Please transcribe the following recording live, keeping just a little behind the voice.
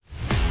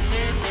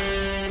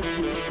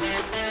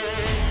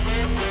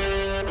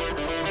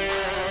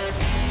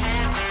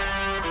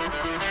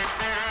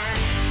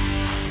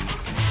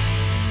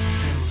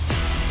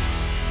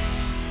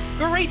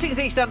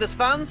Greetings, EastEnders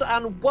fans,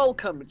 and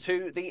welcome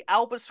to the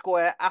Albert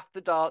Square After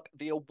Dark,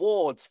 the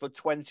awards for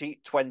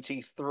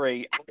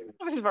 2023.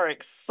 This is very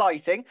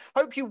exciting.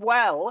 Hope you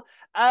well.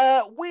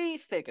 We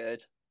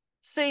figured,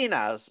 seeing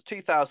as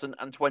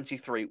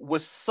 2023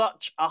 was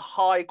such a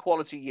high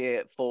quality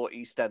year for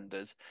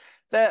EastEnders,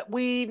 that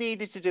we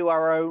needed to do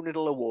our own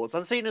little awards.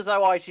 And seeing as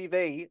how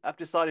ITV have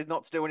decided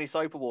not to do any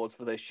soap awards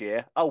for this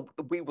year,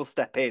 we will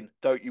step in.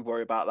 Don't you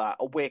worry about that.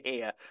 We're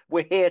here.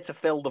 We're here to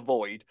fill the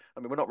void. I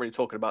mean, we're not really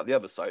talking about the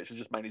other soaps. We're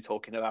just mainly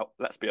talking about,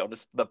 let's be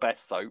honest, the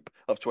best soap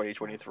of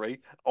 2023,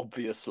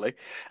 obviously.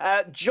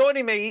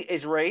 Joining me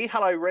is Ree.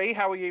 Hello, Ree.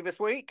 How are you this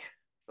week?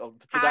 Hi,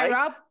 Today?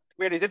 Rob.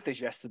 We only did this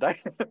yesterday.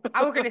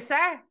 I was going to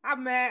say,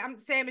 I'm the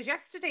same as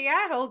yesterday.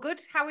 Yeah, all good.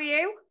 How are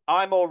you?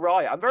 I'm all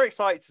right. I'm very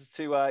excited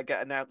to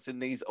get announced in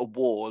these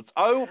awards.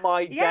 Oh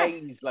my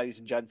days, Yes. ladies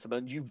and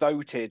gentlemen! You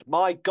voted.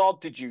 My God,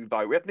 did you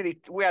vote?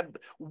 We had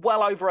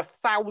well over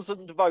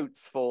 1,000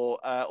 votes for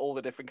all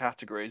the different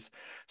categories,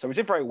 so we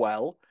did very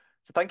well.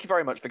 So thank you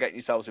very much for getting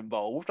yourselves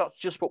involved. That's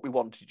just what we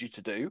wanted you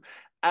to do.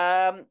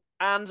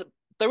 And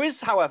there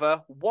is,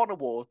 however, one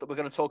award that we're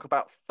going to talk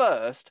about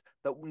first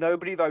that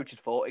nobody voted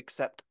for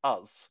except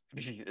us.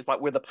 It's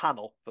like we're the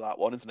panel for that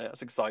one, isn't it?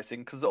 That's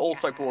exciting because all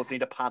soap Yeah. awards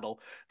need a panel.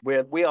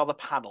 We are the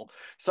panel.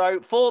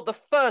 So for the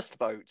first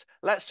vote,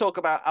 let's talk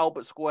about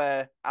Albert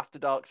Square After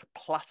Dark's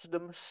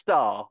Platinum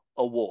Star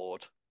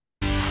Award.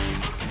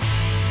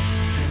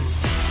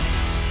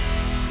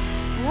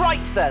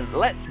 Right then,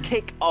 let's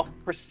kick off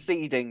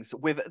proceedings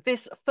with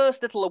this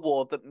first little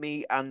award that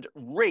me and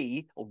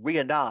Ree, or Ree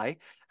and I,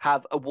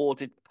 have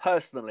awarded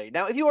personally.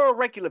 Now, if you are a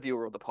regular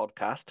viewer of the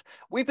podcast,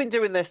 we've been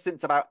doing this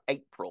since about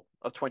April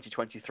of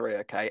 2023,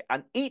 okay?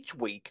 And each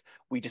week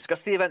we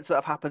discuss the events that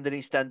have happened in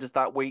EastEnders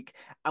that week,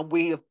 and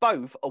we have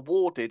both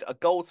awarded a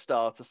gold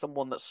star to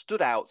someone that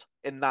stood out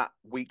in that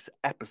week's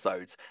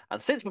episodes.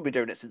 And since we've been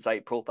doing it since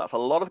April, that's a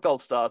lot of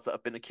gold stars that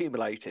have been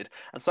accumulated.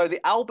 And so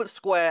the Albert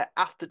Square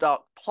After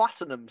Dark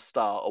Platinum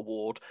Star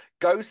Award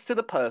goes to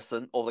the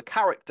person or the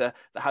character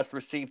that has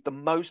received the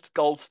most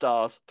gold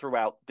stars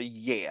throughout the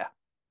year.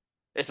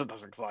 Isn't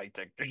that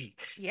exciting?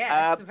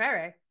 Yes,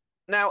 very.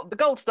 Now, the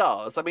gold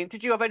stars. I mean,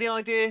 did you have any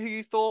idea who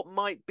you thought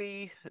might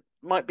be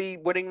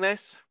winning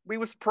this? We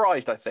were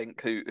surprised, I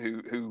think,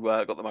 who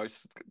got the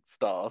most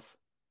stars.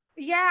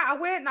 Yeah, I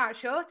weren't that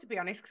sure, to be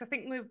honest, because I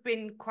think we've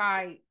been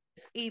quite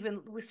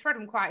even. We've spread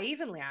them quite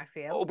evenly, I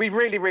feel. We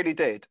really, really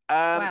did.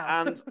 Well,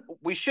 And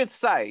we should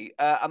say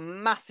a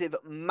massive,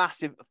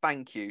 massive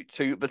thank you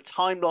to the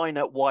timeline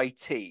at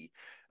YT,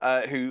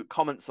 who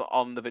comments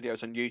on the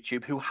videos on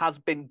YouTube, who has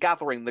been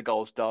gathering the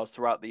gold stars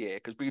throughout the year,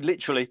 because we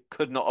literally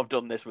could not have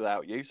done this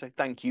without you. So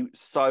thank you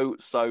so,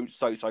 so,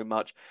 so, so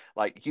much.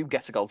 Like, you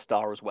get a gold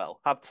star as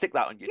well. Stick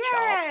that on your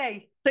chart.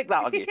 yay! Stick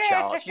that on your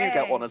chart. You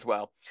get one Yay! as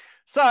well.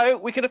 So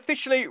we can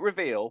officially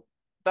reveal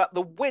that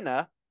the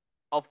winner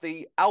of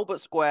the Albert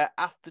Square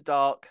After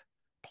Dark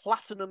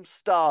Platinum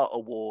Star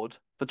Award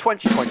for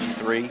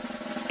 2023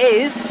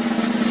 is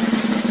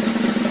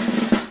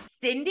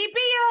Cindy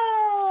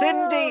Beale!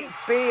 Cindy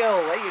Beale.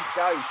 There you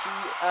go.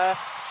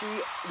 She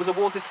was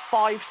awarded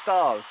 5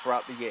 stars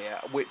throughout the year,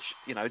 which,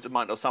 you know, it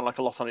might not sound like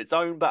a lot on its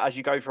own, but as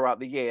you go throughout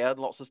the year,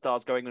 lots of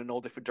stars going in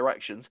all different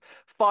directions.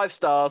 5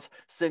 stars.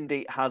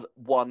 Cindy has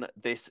won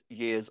this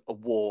year's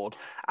award,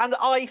 and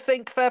I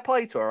think fair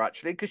play to her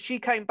actually, because she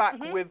came back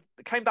Mm-hmm. with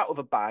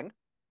a bang.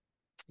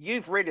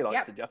 You've really liked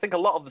Yep. Cindy. I think a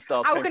lot of the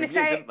stars I was came going from to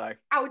you, say, didn't they?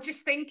 I was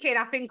just thinking,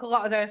 I think a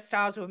lot of those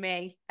stars were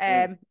me.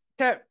 Mm.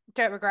 Don't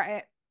regret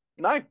it.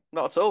 No,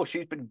 not at all.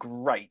 She's been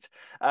great.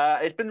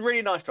 It's been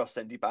really nice to have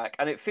Cindy back,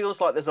 and it feels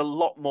like there's a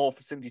lot more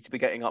for Cindy to be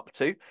getting up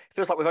to. It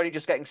feels like we're only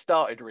just getting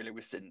started, really,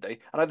 with Cindy.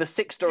 I know the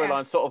 6 storyline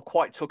Yes. sort of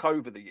quite took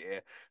over the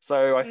year,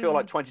 so I feel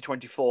like Mm.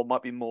 2024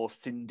 might be more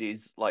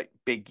Cindy's like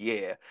big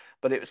year.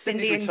 But it was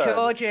Cindy's Cindy and return.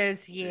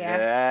 George's year.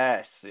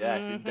 Yes,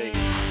 yes, indeed.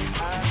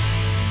 Mm-hmm.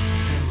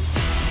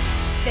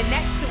 The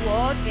next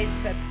award is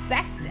for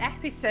Best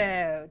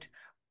Episode.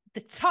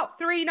 The top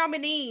 3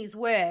 nominees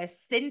were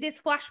Cindy's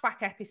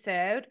flashback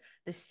episode,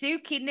 the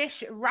Suki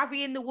Nish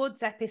Ravi in the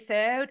Woods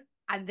episode,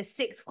 and the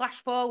 6th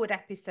flash forward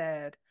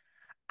episode.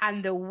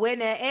 And the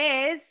winner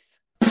is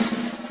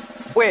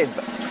With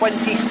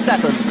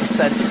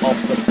 27%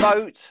 of the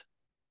vote,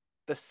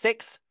 the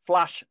 6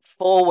 Flash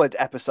Forward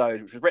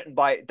episode, which was written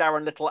by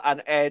Darren Little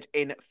and aired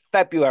in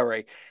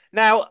February.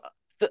 Now,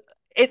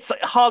 it's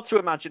hard to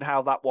imagine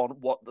how that one,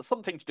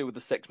 something to do with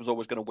the 6 was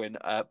always going to win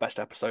best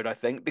episode, I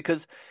think,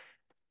 because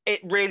it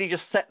really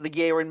just set the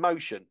year in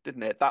motion,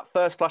 didn't it? That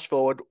first flash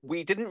forward,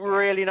 we didn't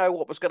really know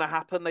what was going to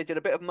happen. They did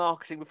a bit of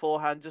marketing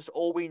beforehand. Just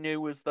all we knew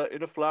was that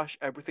in a flash,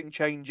 everything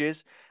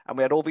changes. And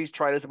we had all these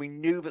trailers, and we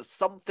knew that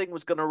something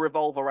was going to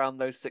revolve around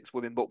those 6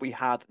 women, but we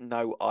had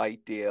no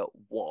idea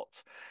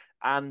what.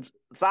 And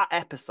that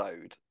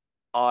episode,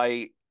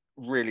 I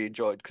really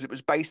enjoyed, because it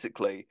was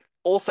basically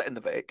all set in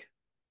the Vic,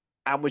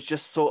 and was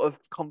just sort of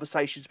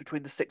conversations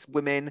between the 6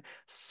 women,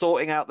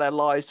 sorting out their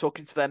lives,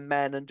 talking to their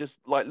men, and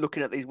just like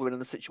looking at these women and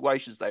the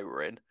situations they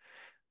were in,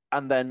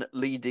 and then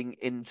leading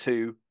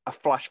into a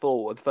flash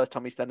forward, the first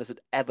time EastEnders had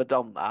ever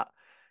done that.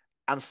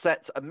 and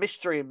set a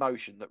mystery in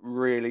motion that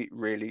really,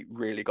 really,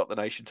 really got the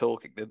nation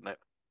talking, didn't it?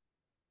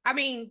 I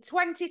mean,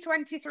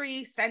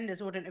 2023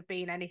 EastEnders wouldn't have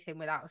been anything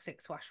without a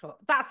Six Flash Foot.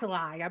 That's a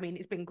lie. I mean,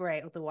 it's been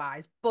great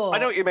otherwise. I know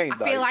But what you mean, I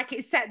feel though. like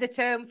it set the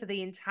tone for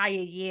the entire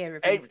year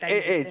of It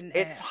EastEnders, is. didn't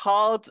It's it?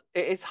 hard.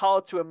 It is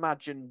hard to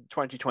imagine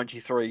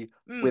 2023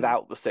 Mm,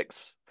 without the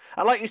six.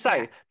 And like you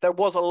yeah. say, there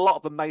was a lot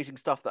of amazing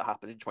stuff that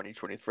happened in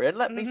 2023. And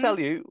let me Mm-hmm. tell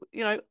you,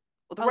 the A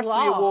rest of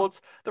the lot.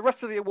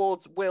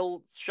 awards,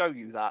 will show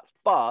you that.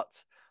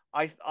 But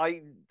I,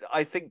 I,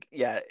 I think,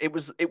 yeah, it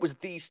was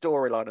the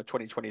storyline of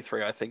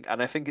 2023. I think,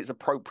 and I think it's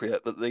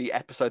appropriate that the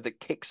episode that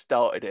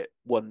kick-started it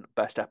won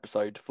best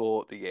episode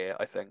for the year.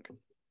 I think.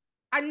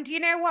 And you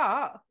know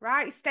what?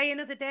 Right? Stay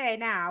Another Day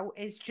now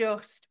is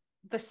just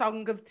the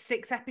song of the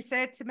sixth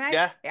episode to me.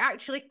 Yeah, It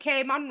actually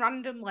came on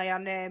randomly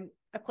on a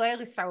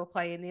playlist I was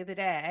playing the other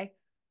day.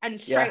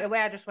 And straight yeah. away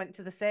I just went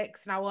to the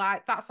six and I was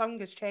like, that song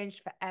has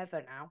changed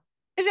forever now.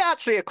 Is it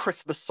actually a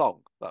Christmas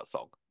song? That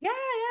song? Yeah,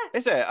 yeah.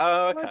 Is it?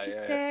 Oh, Won't okay. you Yeah,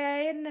 yeah.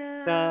 stay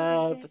another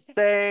No, day?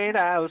 stay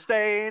now,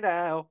 stay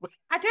now.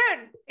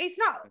 It's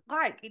not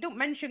like, it don't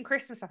mention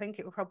Christmas. I think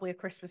it was probably a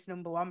Christmas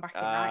 #1 back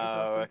in 90s or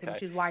Oh, something, okay.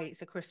 which is why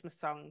it's a Christmas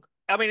song.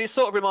 I mean, it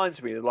sort of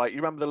reminds me of, like, you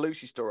remember the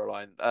Lucy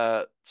storyline?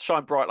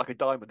 Shine Bright Like a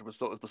Diamond was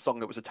sort of the song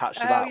that was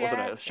attached to Oh, that,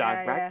 wasn't yeah, it? Shine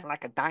yeah, bright yeah. like a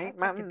Like a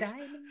diamond.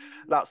 diamond.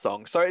 That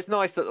song. So it's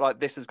nice that, like,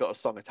 this has got a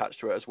song attached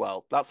to it as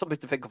well. That's something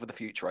to think of for the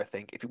future, I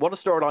think. If you want a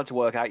storyline to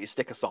work out, you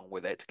stick a song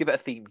with it. Give it a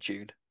theme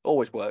tune.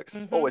 Always works.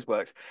 Mm-hmm. Always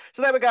works.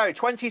 So there we go.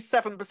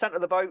 27%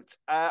 of the vote,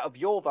 of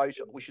your vote,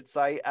 we should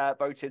say,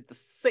 voted the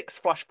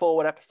sixth Flash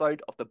Forward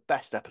episode of the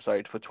best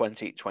episode for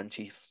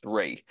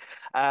 2023.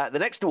 The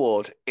next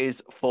award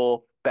is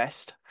for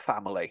Best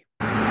Family.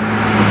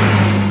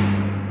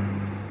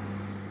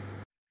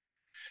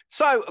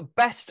 So,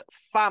 Best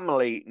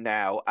Family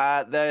now.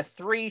 The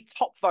three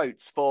top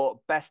votes for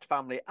Best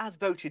Family, as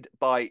voted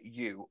by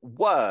you,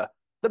 were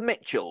the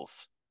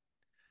Mitchells,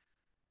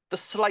 the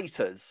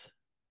Slaters,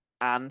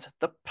 and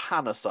the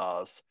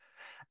Panesars.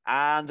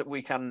 And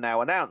we can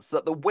now announce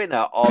that the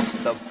winner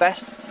of the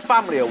Best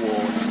Family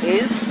Award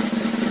is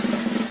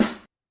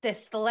The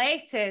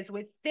Slaters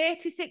with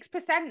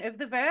 36% of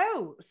the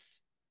votes.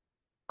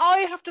 I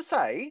have to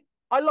say,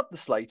 I love the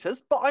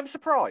Slaters, but I'm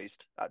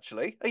surprised,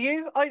 actually. Are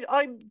you?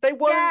 They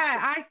weren't.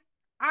 Yeah,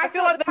 I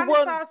feel thought like the they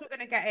weren't. Panesars were going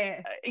to get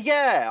it.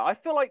 Yeah, I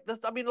feel like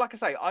I mean, like I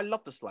say, I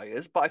love the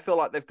Slayers, but I feel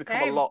like they've become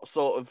a Same. lot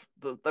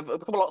they've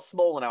become a lot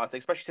smaller now. I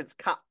think, especially since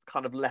Kat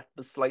kind of left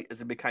the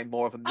Slaters and became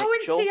more of a Oh,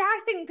 and see, Mitchell I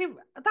think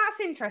that's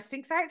interesting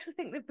because I actually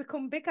think they've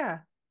become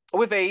bigger.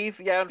 with Eve,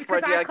 yeah, and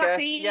Because Freddie, I I class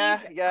guess, Eve,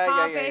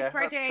 Harvey, That's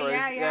Freddie, true,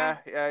 yeah, yeah.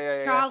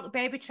 yeah.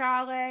 Baby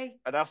Charlie.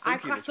 And now I Suki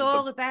lives class with them.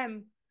 all of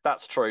them.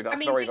 That's true. I That's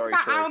mean, very, think very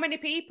about true. how many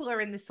people are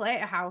in the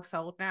Slater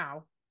household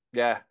now.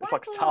 Yeah, it's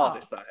like Quite a a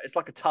TARDIS. lot. It's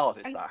like a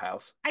TARDIS. And That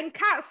house. and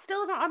Kat's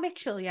still not a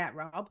Mitchell yet,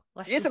 Rob. She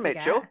Lest is we a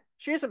Mitchell. forget.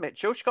 She is a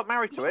Mitchell. She got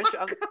married to Oh it. my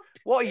And God.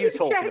 what are you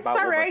talking Yeah,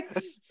 about, woman?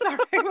 sorry.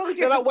 We'll You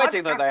do know a that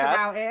wedding that they podcast had?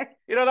 about it.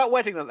 You know that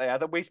wedding that they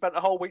had that we spent a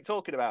whole week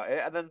talking about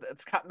it, and then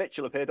Kat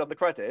Mitchell appeared on the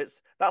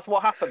credits. That's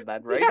what happened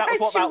then, Ree. That was Yeah,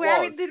 what she that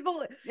wearing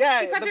was.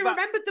 Yeah, If I'd have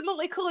remembered the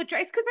multicolored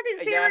dress, because I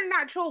didn't see yeah. her in an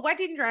actual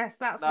wedding dress.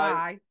 That's No,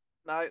 why.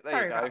 no, there you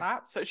Sorry about go.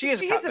 that. So she is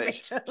a She Kat is a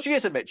Mitch. Mitchell. She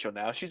is a Mitchell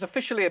now. She's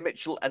officially a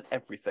Mitchell and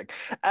everything.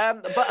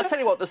 But I tell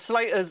you what, the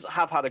Slaters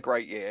have had a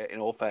great year. In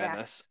all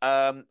fairness,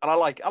 Yes. and I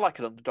like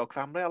an underdog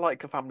family. I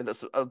like a family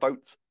that's a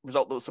vote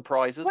result that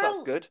surprises. That's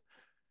Well, good.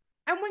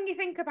 and when you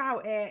think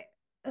about it,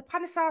 the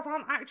Panesars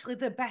aren't actually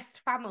the best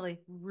family,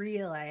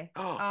 really,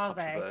 Oh, are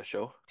they?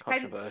 controversial.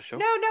 Depend. Controversial.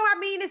 No, I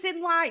mean, as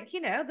in like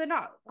they're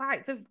not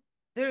like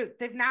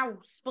they've now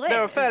split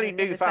They're a as fairly in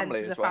new the sense family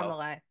as a as well.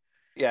 family. I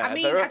Yeah,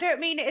 mean, they're I don't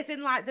mean it as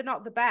in like they're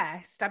not the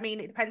best. I mean,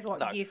 it depends what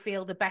no. you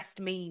feel the best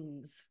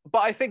means. But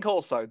I think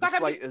also the God,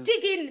 I'm just Slaters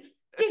just digging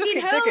keep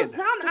digging. holes,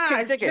 aren't Just I,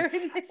 keep digging.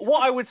 during this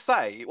What one? I would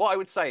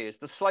say is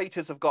the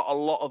Slaters have got a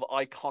lot of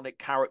iconic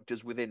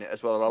characters within it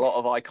as well, and a Yeah. lot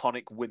of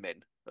iconic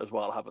women as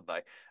well, haven't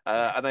they?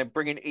 And then Yes.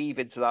 bringing Eve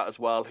into that as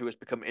well, who has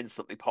become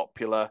instantly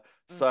popular.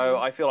 So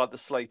Mm-hmm. I feel like the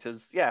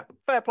Slaters, yeah,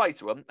 fair play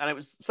to them. And it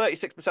was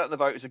 36% of the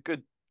vote is a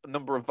good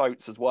number of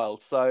votes as well.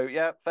 So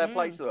yeah, fair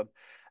play to them.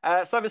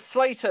 So the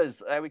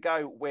Slaters, there we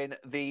go, win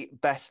the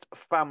Best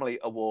Family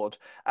Award.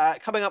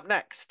 Coming up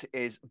next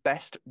is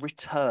Best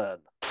Return.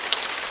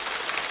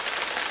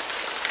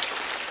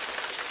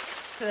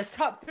 So the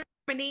top three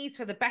nominees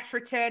for the Best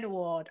Return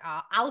Award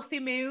are Alfie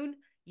Moon,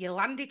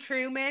 Yolandi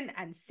Truman,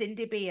 and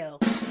Cindy Beale.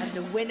 And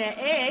the winner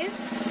is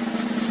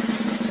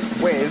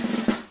With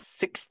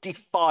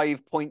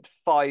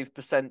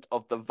 65.5%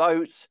 of the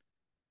vote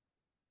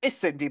is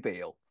Cindy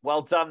Beale.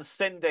 Well done,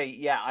 Cindy.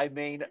 Yeah, I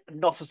mean,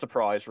 not a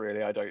surprise,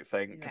 really, I don't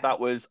think. No. That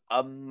was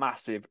a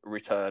massive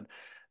return.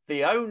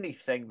 The only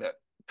thing that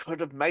could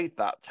have made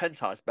that 10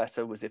 times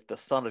better was if the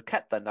Sun had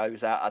kept their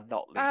nose out and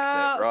not leaked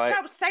it, right?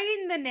 Stop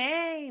saying the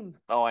name.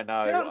 Oh, I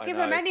know. Don't I give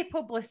know. them any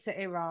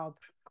publicity, Rob.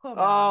 Come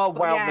Oh, on. But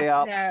wound me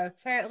up. No,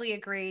 totally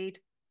agreed.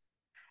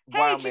 Hey,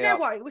 Wound do you me know up.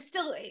 what? It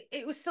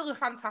was still a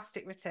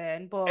fantastic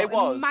return, but It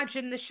was.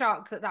 imagine the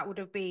shock that would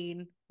have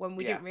been when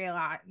we Yeah. didn't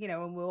realize,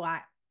 when we were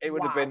like, It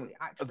would have wow, been it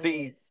actually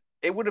the is.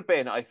 it would have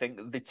been, I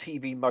think, the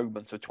TV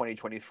moment of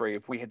 2023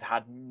 if we had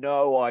had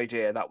no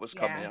idea that was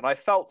coming. Yeah. And I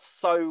felt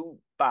so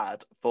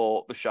bad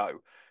for the show,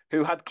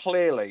 who had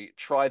clearly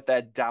tried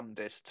their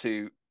damnedest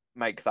to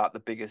make that the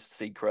biggest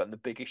secret and the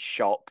biggest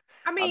shock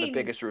I and the mean,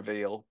 biggest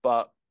reveal,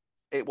 but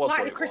it was like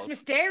what the it was.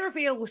 Christmas Day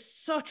reveal was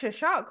such a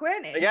shock,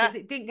 weren't it? Yeah,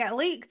 Because it didn't get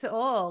leaked at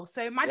all.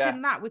 So yeah.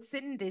 imagine that with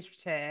Cindy's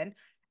return.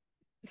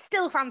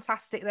 Still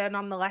fantastic though,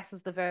 nonetheless,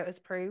 as the voters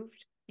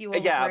proved. You all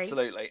Yeah, agree?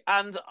 absolutely.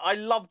 And I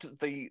loved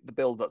the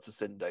build up to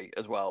Cindy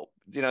as well.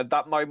 You know,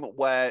 that moment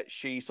where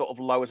she sort of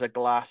lowers her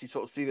glass, you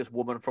sort of see this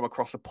woman from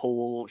across a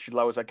pool, she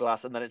lowers her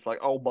glass, and then it's like,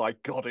 oh my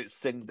God, it's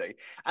Cindy.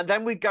 And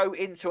then we go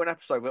into an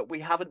episode that we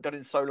haven't done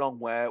in so long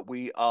where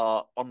we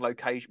are on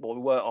location. Well,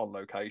 we were on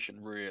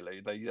location,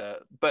 really.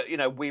 But you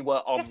know, we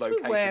were on Yes, we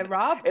were, location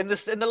Rob. in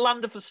the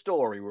land of the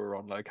story. We were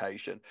on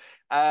location.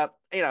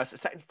 You know, it's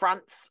set in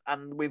France,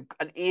 and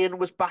Ian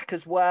was back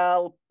as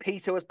well.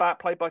 Peter was back,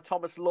 played by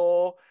Thomas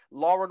Law.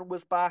 Lauren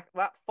was back.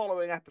 That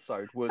following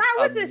episode was That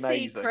was a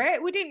amazing.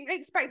 secret. We didn't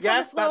expect Yeah,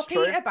 Thomas Law that's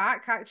true. Peter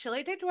back,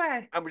 actually, did we?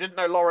 And we didn't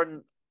know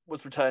Lauren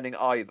was returning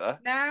either.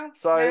 No,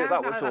 So no, that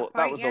not was at that that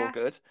point, was all yeah.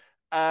 good.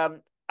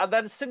 And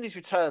then Cindy's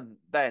return,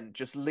 then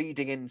just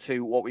leading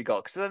into what we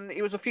got, because then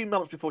it was a few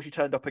months before she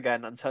turned up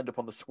again and turned up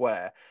on the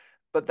square.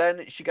 But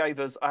then she gave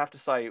us, I have to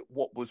say,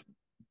 what was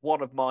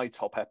one of my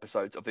top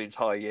episodes of the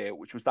entire year,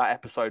 which was that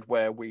episode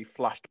where we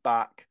flashed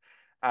back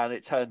and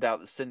it turned out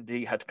that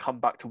Cindy had come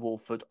back to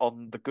Wolford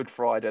on the Good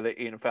Friday that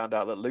Ian found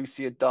out that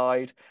Lucy had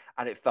died,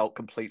 and it felt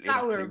completely and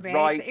That were utterly amazing.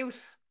 right. It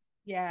was,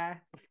 yeah.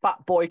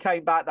 Fat Boy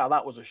came back. Now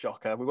that was a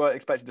shocker. We weren't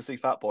expecting to see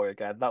Fat Boy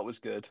again. That was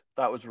good.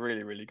 That was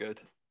really, really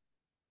good.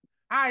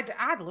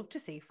 I'd love to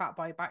see Fat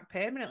Boy back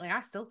permanently.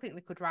 I still think they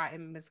could write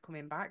him as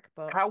coming back,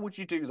 but How would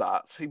you do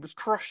that? He was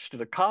crushed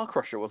in a car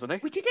crusher, wasn't he?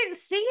 we didn't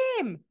see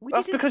him. We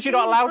That's didn't because you're see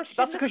not him allowed. crushed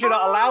That's in the because you're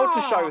not allowed to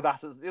show car.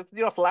 that.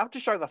 You're not allowed to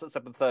show that at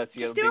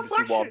 7:30 on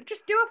BBC One.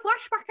 Just do a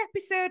flashback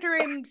episode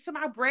of him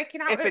somehow breaking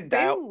out If in at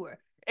doubt, Boo. do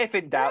a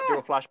Yeah,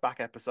 flashback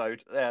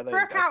episode. Yeah, there you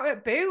broke go. out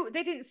at Boo.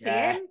 They didn't see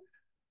Yeah, him.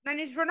 Then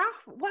he's run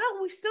off.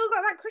 Well, we still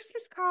got that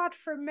Christmas card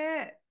from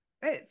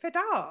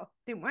Fedor,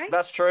 didn't we?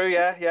 that's true.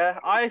 Yeah, yeah.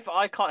 I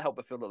can't help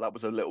but feel that that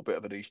was a little bit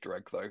of an Easter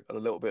egg, though, and a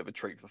little bit of a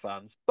treat for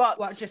fans. What,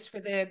 But just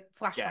for the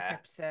flashback yeah,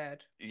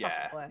 episode,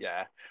 yeah, possibly.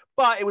 yeah.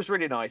 But it was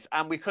really nice,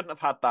 and we couldn't have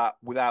had that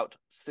without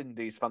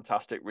Cindy's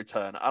fantastic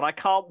return. And I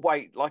can't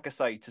wait, like I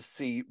say, to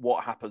see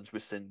what happens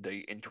with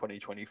Cindy in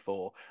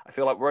 2024. I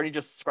feel like we're only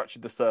just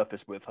scratching the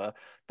surface with her.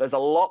 There's a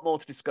lot more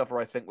to discover,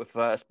 I think, with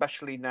her,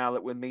 especially now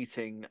that we're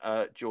meeting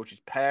George's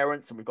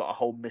parents, and we've got a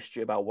whole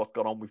mystery about what's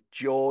gone on with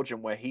George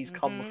and where he's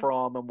come Mm-hmm.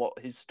 from and what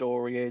his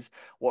story is,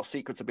 what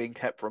secrets are being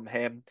kept from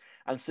him.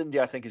 And Cindy,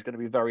 I think, is going to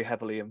be very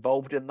heavily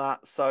involved in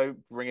that. So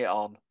bring it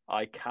on.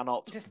 I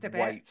cannot Just a bit.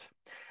 wait.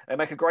 They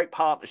make a great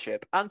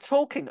partnership. And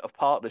talking of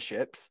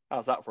partnerships,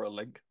 how's that for a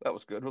link? That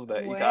was good, wasn't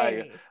it?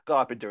 Way.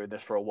 God, I've been doing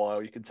this for a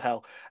while, you can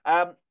tell.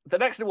 The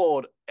next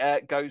award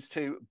goes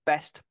to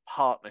Best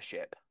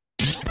Partnership.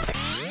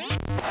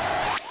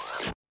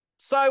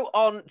 So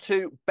on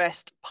to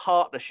Best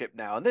Partnership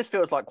now, and this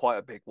feels like quite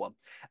a big one.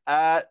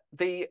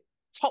 The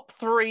top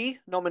three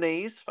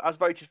nominees, as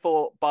voted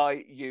for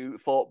by you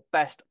for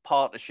Best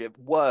Partnership,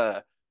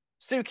 were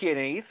Suki and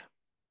Eve,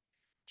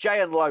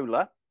 Jay and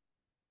Lola,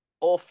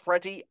 or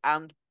Freddie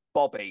and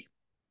Bobby.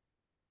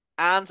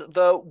 And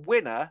the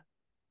winner,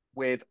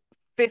 with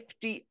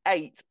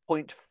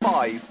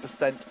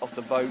 58.5% of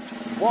the vote,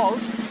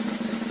 was.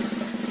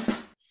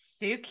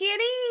 Suki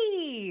and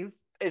Eve.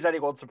 Is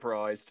anyone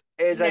surprised?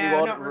 Is No,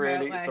 anyone not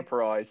really remotely.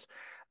 surprised?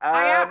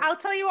 I'll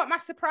tell you what my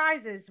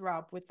surprise is,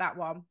 Rob, with that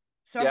one.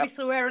 So Yeah.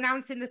 obviously we're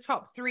announcing the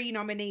top three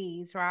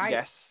nominees, right?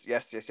 Yes,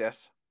 yes, yes,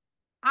 yes.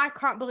 I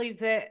can't believe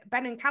that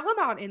Ben and Callum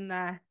aren't in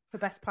there for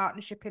best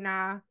partnership in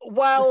our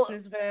Well,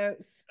 listeners'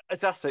 votes.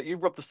 that's it. You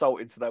rub the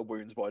salt into their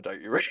wounds, why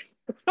don't you, Rick?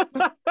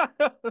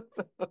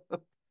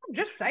 I'm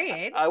just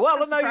saying.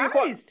 Well, I'm no, you're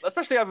quite, surprised.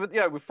 especially over,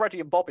 with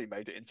Freddie and Bobby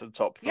made it into the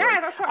top three. Yeah,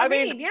 that's what I I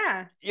mean, mean.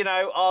 Yeah.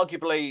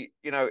 Arguably,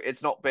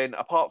 it's not been,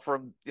 apart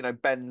from,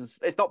 Ben's,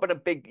 it's not been a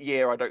big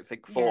year, I don't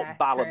think, for Yeah,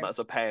 Ballum true. as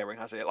a pairing,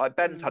 has it? Like,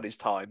 Ben's had his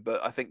time,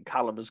 but I think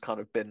Callum has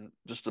kind of been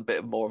just a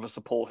bit more of a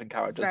supporting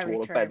character to Very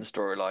all of true. Ben's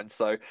storylines.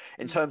 So,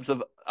 in terms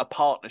of a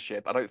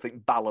partnership, I don't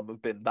think Ballum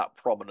have been that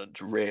prominent,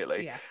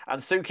 really. Yeah.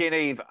 And Suki and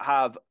Eve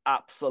have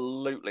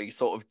absolutely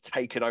sort of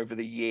taken over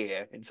the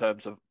year in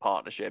terms of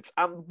partnerships.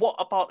 And what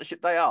a partnership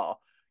they are.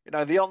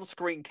 The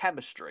on-screen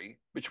chemistry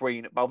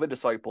between Malvinda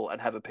Sopel and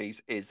Heather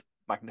Peace is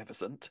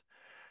magnificent.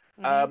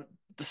 Mm-hmm.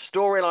 The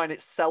storyline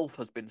itself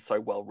has been so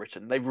well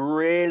written. They've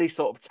really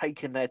sort of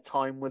taken their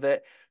time with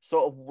it,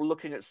 sort of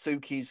looking at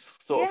Suki's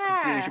sort of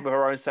confusion Yeah. with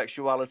her own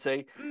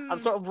sexuality, and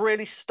sort of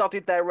really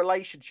studied their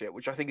relationship,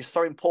 which I think is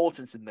so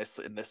important in this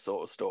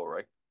sort of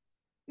story.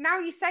 Now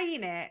you're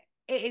saying it,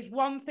 it is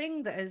one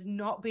thing that has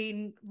not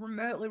been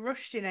remotely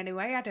rushed in any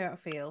way, I don't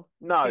feel.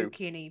 The No.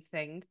 Suki and Eve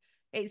thing.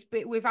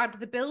 We've had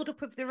the build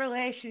up of the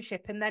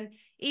relationship, and then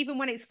even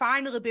when it's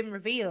finally been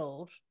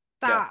revealed,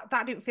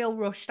 that didn't feel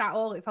rushed at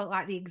all. It felt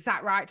like the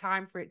exact right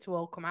time for it to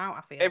all come out,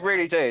 I feel It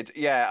really like. did,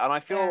 yeah. And I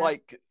feel Yeah.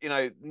 like,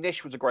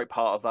 Nish was a great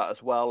part of that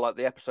as well. Like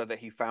the episode that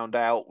he found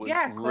out was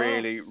Yeah, of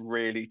really, course.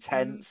 really Mm,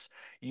 tense.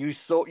 You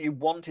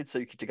wanted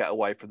Suki to get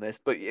away from this,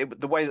 but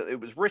the way that it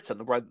was written,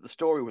 the way that the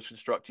story was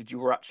constructed, you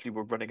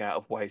were running out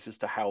of ways as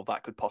to how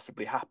that could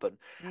possibly happen.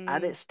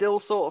 And it mm. still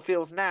sort of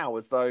feels now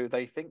as though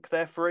they think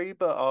they're free,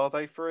 but are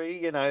they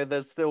free?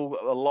 There's still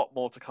a lot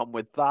more to come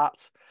with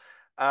that.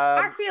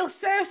 I Um, feel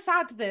so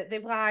sad that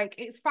they've like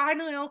it's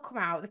finally all come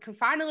out. They can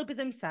finally be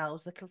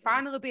themselves. They can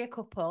finally be a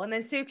couple. And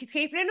then Suki's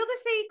keeping another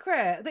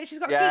secret that she's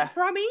got to keep yeah.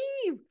 from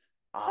Eve.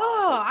 But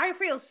Oh, I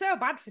feel so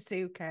bad for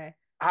Suki.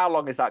 how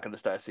long is that going to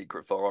stay a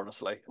secret for,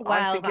 honestly?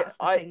 Well, that's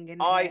the thing,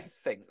 isn't I it?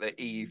 think that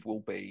Eve will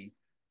be,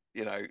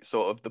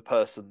 sort of the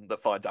person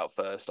that finds out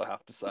first, I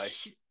have to say.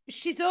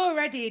 She's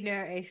already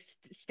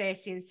noticed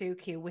Stacey and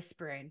Suki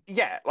whispering.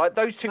 Yeah, like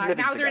those two Like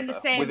living now they're in the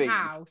together same with Eve.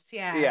 house.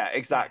 Yeah. Yeah, Yeah.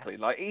 exactly.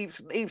 Like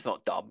Eve's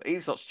not dumb.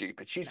 Eve's not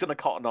stupid. She's No. going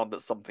to cotton on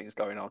that something's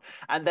going on.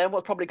 And then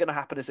what's probably going to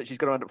happen is that she's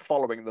going to end up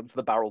following them to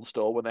the barrel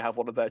store when they have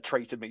one of their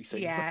traitor meetings.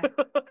 Yeah.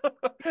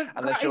 And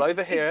then God, she'll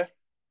overhear.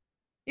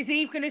 is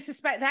Eve going to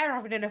suspect they're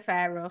having an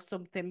affair or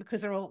something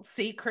because they're all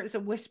secrets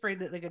and whispering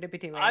that they're going to be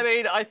I doing?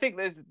 mean, I think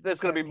there's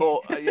going to be Joking.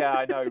 more. Yeah,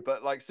 I know,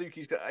 but like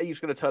Eve's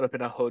going to turn up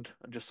in a hood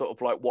and just sort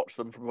of like watch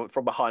them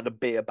from behind a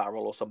beer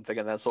barrel or something,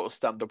 and then sort of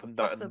stand up and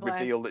Possibly.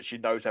 reveal that she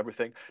knows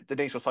everything.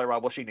 Denise will say,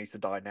 "Right, well, she needs to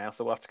die now,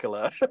 so we'll have to kill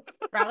her,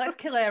 Right, let's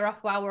kill her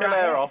off while we're kill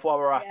at her it. off while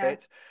we're at Yeah.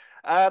 it."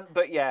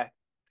 But yeah,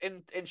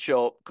 in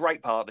short,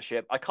 great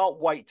partnership. I can't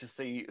wait to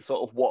see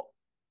sort of what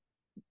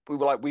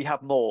we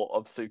have more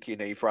of Suki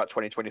and Eve throughout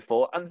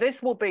 2024, and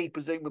this will be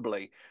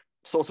presumably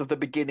sort of the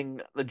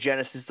beginning, the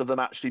genesis of them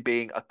actually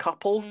being a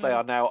couple. They Mm.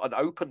 are now an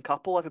open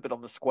couple. Everybody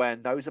on the square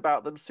knows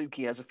about them.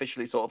 Suki has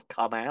officially sort of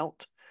come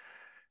out.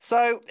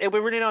 So it'll be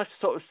really nice to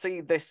sort of see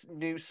this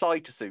new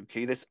side to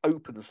Suki, this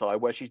open side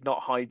where she's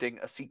not hiding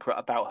a secret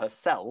about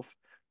herself.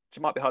 She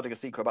might be hiding a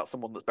secret about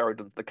someone that's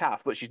buried under the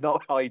calf, but she's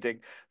not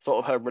hiding sort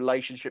of her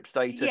relationship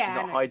status. She's Yeah, I not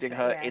know what you're hiding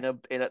saying. her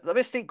Yeah. inner.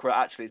 This secret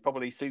actually is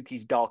probably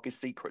Suki's darkest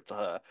secret to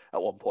her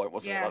at one point,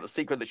 wasn't it? Like Yeah. the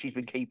secret that she's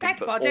been keeping Dead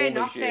for body,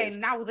 all these years.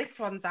 nothing. Now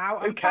this one's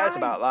out. Who I'm cares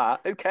fine. about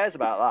that? Who cares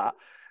about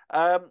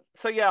that?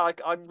 So yeah,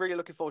 I'm really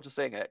looking forward to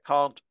seeing it.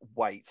 Can't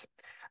wait.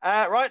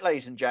 Right,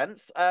 ladies and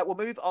gents, we'll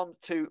move on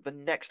to the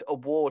next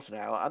award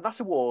now, and that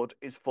award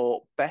is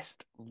for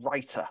Best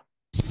Writer.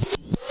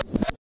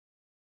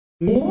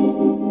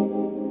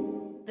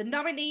 The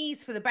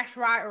nominees for the Best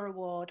Writer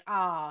Award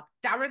are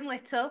Darren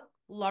Little,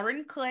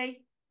 Lauren Clee,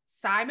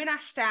 Simon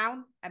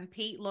Ashdown, and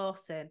Pete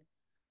Lawson.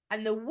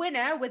 And the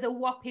winner with a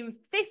whopping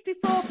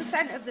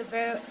 54% of the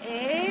vote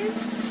is.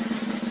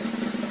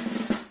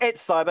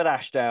 It's Simon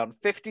Ashdown,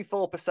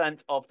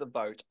 54% of the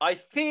vote. I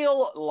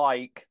feel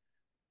like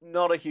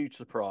not a huge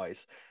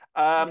surprise.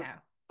 No.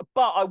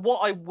 But what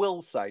I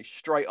will say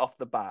straight off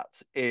the bat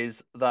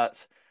is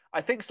that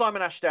I think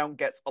Simon Ashdown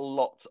gets a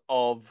lot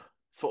of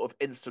sort of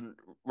instant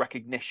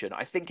recognition.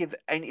 I think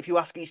if you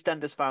ask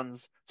EastEnders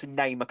fans to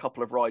name a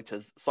couple of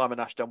writers,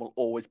 Simon Ashdown will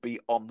always be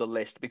on the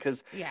list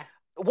because Yeah.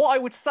 what I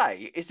would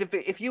say is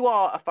if you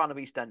are a fan of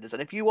EastEnders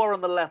and if you are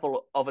on the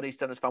level of an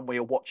EastEnders fan where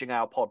you're watching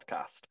our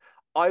podcast,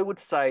 I would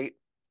say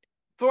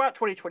throughout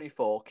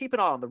 2024, keep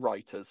an eye on the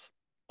writers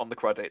on the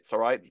credits, all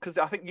right? Because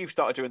I think you've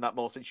started doing that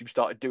more since you've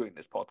started doing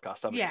this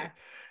podcast, haven't you? Yeah.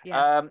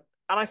 Yeah. And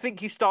I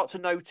think you start to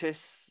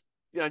notice,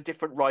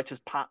 different writers'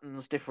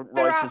 patterns, different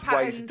There are writers'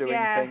 ways of patterns. doing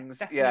Yeah.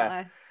 things. Yeah.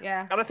 Definitely.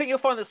 Yeah. And I think you'll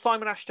find that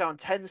Simon Ashdown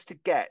tends to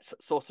get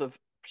sort of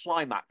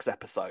climax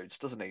episodes,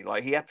 doesn't he?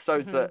 Like he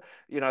episodes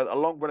Mm-hmm. that, a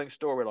long running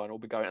storyline will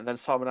be going, and then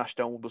Simon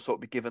Ashdown will sort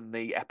of be given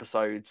the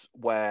episodes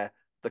where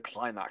the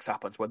climax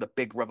happens, where the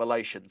big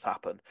revelations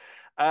happen.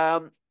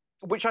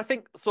 Which I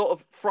think sort of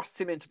thrusts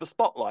him into the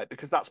spotlight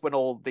because that's when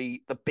all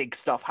the big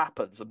stuff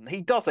happens, and he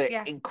does it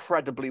Yeah.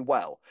 incredibly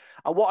well.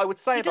 And what I would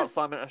say He about does.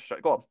 Simon Ashdown,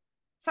 go on.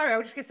 Sorry, I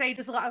was just going to say he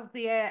does a lot of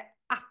the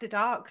After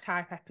Dark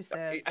type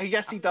episodes.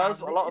 Yes, he I've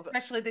does a found, lot of.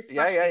 especially this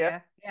Yeah, past yeah, yeah.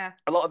 year. Yeah.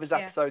 A lot of his Yeah.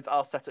 episodes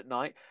are set at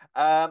night,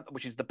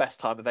 which is the best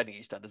time of any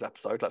EastEnders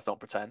episode. Let's not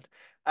pretend.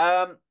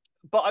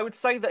 But I would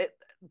say that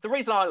the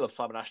reason I love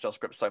Simon Ashdown's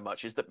script so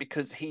much is that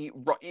because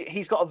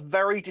he's got a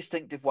very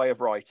distinctive way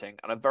of writing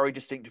and a very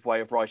distinctive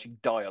way of writing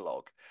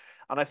dialogue,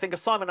 and I think a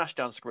Simon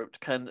Ashdown script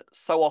can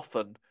so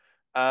often,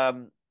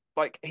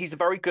 like he's a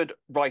very good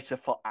writer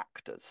for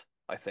actors.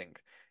 I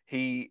think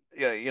you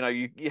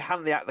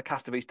hand the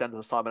cast of EastEnders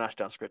a Simon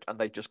Ashdown script and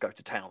they just go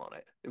to town on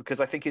it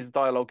because I think his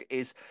dialogue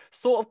is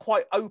sort of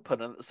quite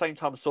open and at the same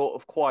time sort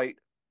of quite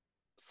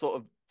sort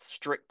of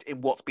strict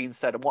in what's being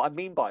said. And what I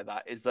mean by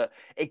that is that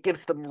it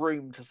gives them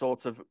room to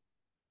sort of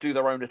do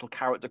their own little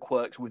character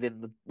quirks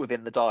within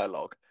the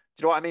dialogue.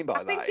 Do you know what I mean I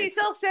by think that? it's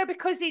also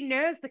because he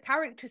knows the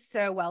characters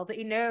so well that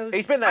he knows,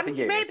 He's been there for and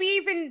maybe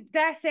years. even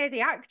dare say the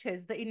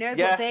actors, that he knows what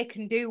Yeah, they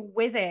can do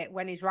with it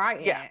when he's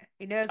writing yeah. it.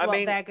 He knows I what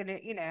mean, they're gonna,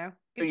 gives them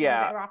a bit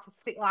yeah. of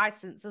artistic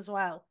license as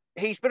well.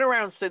 He's been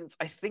around since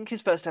I think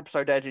his first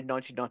episode aired in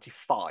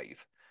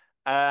 1995.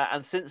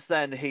 And since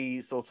then,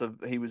 he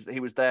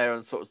was there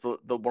and sort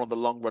of one of the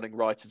long running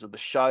writers of the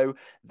show.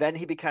 Then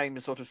he became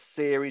a sort of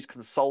series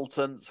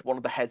consultant, one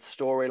of the head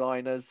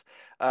storyliners.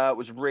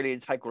 Was really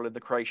integral in the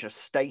creation of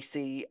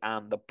Stacy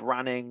and the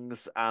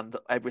Brannings and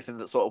everything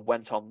that sort of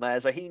went on there.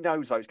 So he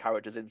knows those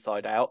characters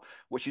inside out,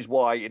 which is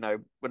why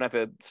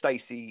whenever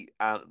Stacy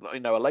and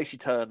a Lacey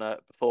Turner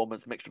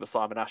performance mixed with a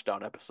Simon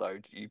Ashdown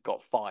episode, you've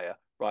got fire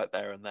right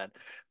there and then.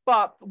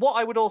 But what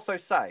I would also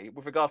say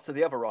with regards to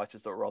the other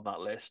writers that were on that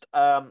list,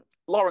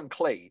 Lauren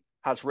Klee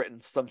has written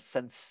some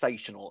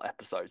sensational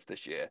episodes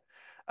this year.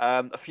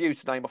 A few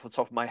to name off the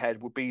top of my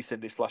head would be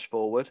Cindy Slash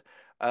Forward,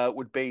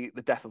 would be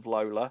The Death of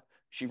Lola.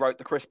 She wrote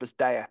the Christmas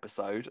Day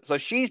episode. So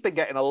she's been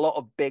getting a lot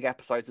of big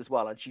episodes as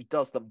well, and she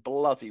does them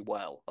bloody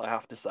well, I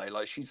have to say.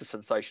 Like, she's a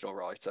sensational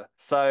writer.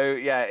 So,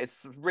 yeah,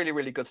 it's really,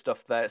 really good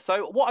stuff there.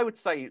 So, what I would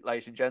say,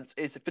 ladies and gents,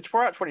 is for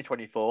throughout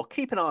 2024,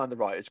 keep an eye on the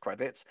writers'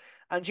 credits,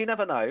 and you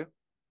never know,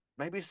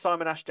 maybe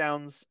Simon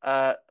Ashdown's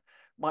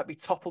might be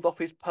toppled off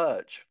his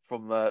perch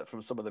from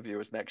some of the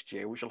viewers next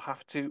year. We shall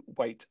have to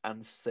wait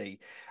and see.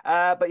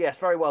 But yes,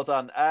 very well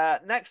done.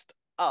 Next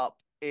up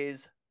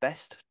is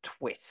Best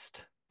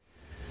Twist.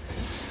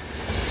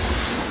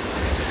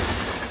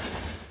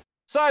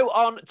 So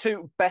on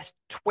to Best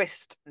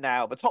Twist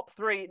now. The top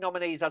 3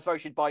 nominees as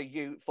voted by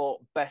you for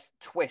Best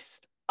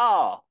Twist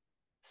are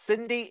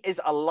Cindy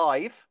is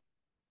Alive,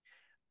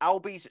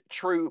 Albie's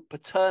True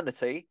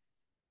Paternity,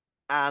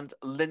 and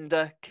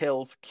Linda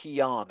Kills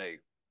Keanu.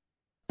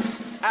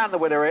 And the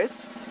winner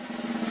is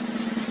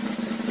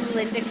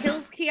Linda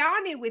Kills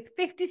Keanu with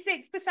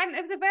 56%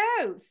 of the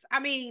votes. I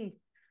mean,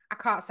 I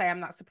can't say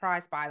I'm not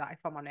surprised by that, if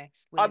I'm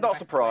honest. I'm not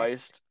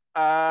surprised.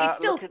 It's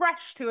still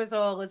fresh to us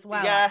all as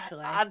well, yeah,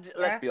 actually. And yeah?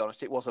 Let's be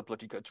honest, it was a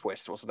bloody good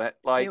twist, wasn't it?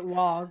 Like, it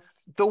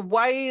was. The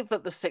way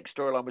that the Six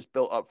storyline was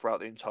built up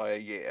throughout the entire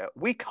year,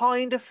 we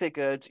kind of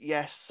figured,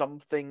 yes,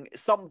 something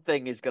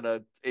is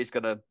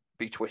gonna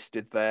be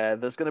twisted there.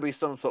 There's gonna be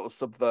some sort of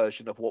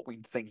subversion of what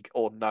we think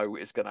or know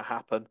is gonna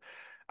happen.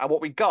 And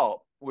what we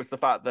got was the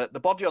fact that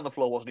the body on the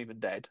floor wasn't even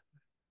dead.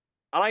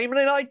 And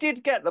I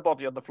did get the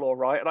body on the floor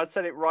right, and I'd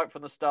said it right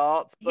from the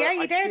start. But yeah,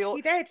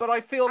 you did. But I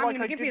feel I'm like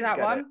gonna I give didn't you that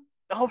get one. it.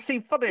 Oh, see,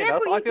 funny Yeah,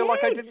 enough, but I feel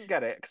like I did. didn't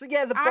get it. Because,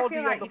 yeah, the I body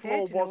feel like on the you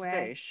floor did, in a was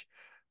way. Nish,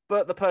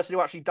 but the person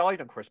who actually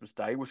died on Christmas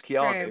Day was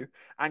Keanu True.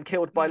 and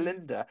killed by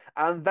Linda.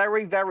 And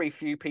very, very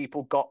few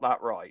people got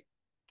that right,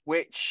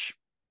 which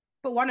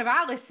But one of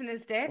our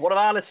listeners did. one of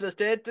our listeners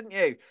did, didn't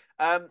you?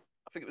 I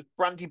think it was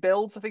Brandy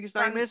Builds, I think his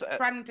name is.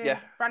 Brandon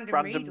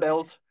Brandon Reed,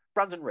 Builds.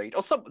 Brandon Reed,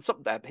 or some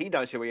he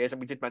knows who he is, and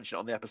we did mention it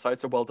on the episode.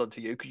 So well done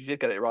to you, because you did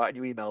get it right and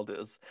you emailed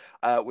us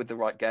with the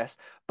right guess.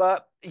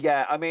 But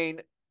yeah, I mean,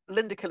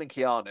 Linda killing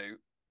Keanu,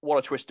 what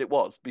a twist it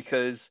was!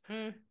 Because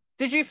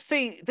did you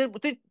see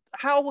did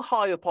how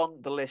high up on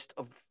the list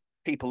of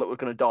people that were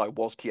going to die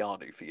was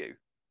Keanu for you?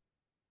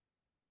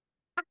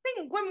 I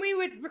think when we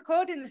were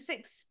recording the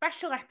 6th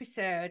special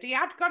episode, he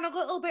had gone a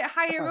little bit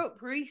higher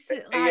up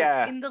recently,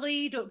 in the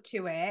lead up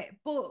to it.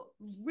 But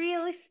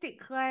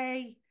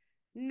realistically,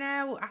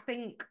 no, I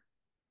think.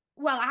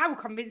 Well, I was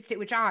convinced it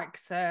was Jack,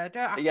 so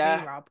don't ask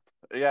me, Rob.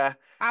 Yeah.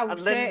 I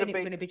was certain it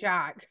was going to be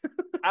Jack.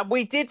 And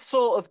we did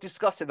sort of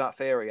discuss in that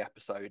theory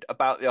episode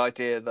about the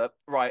idea that,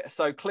 right,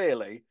 so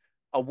clearly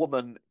a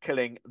woman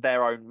killing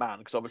their own man,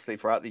 because obviously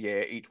throughout the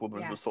year, each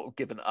woman was sort of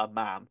given a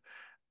man.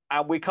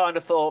 And we kind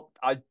of thought,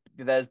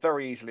 there's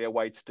very easily a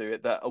way to do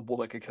it that a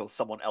woman could kill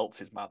someone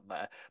else's man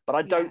there. But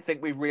I don't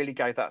think we really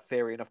gave that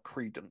theory enough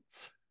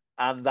credence.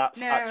 And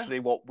that's actually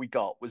what we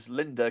got, was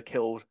Linda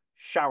killed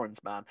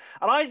Sharon's man.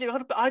 And I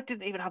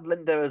didn't even have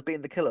Linda as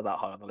being the killer that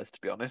high on the list,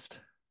 to be honest.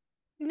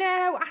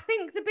 No, I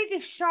think the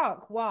biggest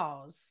shock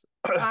was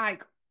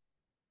like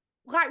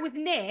with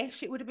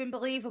Nish, it would have been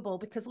believable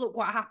because look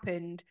what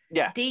happened.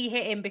 Yeah. Dee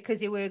hit him because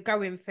he were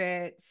going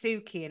for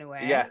Suki in a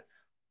way. Yeah.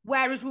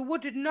 Whereas we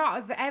would not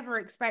have ever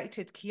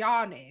expected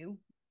Keanu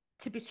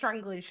to be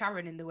strangling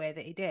Sharon in the way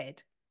that he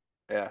did.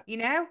 Yeah. You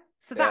know?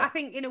 So that I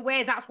think in a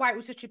way that's why it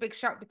was such a big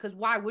shock, because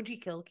why would you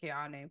kill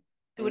Keanu?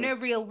 There were no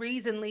real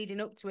reason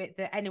leading up to it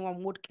that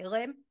anyone would kill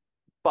him.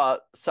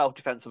 But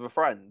self-defense of a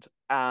friend.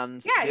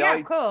 And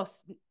of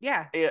course.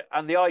 Yeah.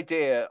 And the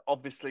idea,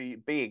 obviously,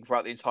 being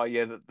throughout the entire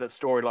year that the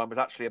storyline was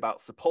actually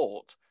about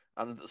support,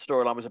 and the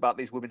storyline was about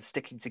these women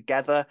sticking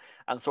together,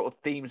 and sort of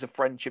themes of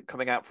friendship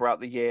coming out throughout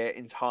the year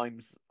in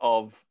times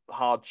of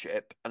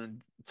hardship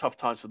and tough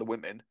times for the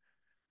women.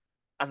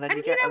 And then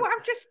you know what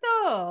I've just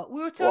thought?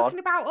 We were talking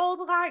about all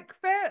the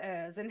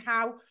photos and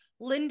how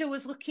Linda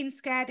was looking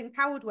scared and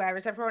coward,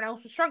 whereas everyone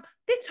else was strong.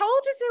 They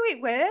told us who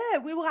it were.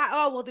 We were like,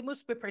 oh, well, they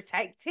must be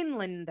protecting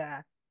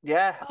Linda.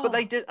 Yeah, but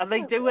they did, and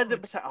they do end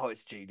up. Oh,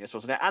 it's genius,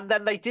 wasn't it? And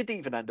then they did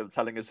even end up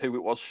telling us who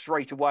it was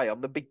straight away on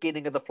the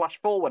beginning of the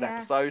Flash Forward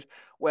episode,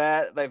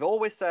 where they've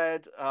always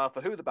said, for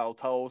who the bell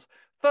tolls,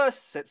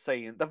 first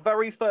scene, the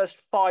very first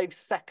 5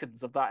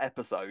 seconds of that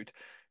episode,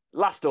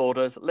 last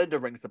orders, Linda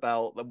rings the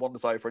bell, then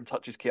wanders over and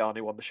touches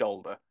Keanu on the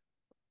shoulder.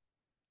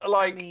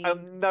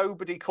 And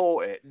nobody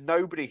caught it.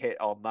 Nobody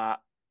hit on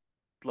that.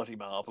 bloody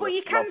But you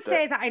marvellous. can Loved it.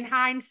 say that in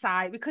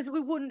hindsight because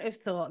we wouldn't have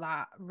thought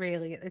that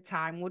really at the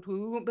time, would we?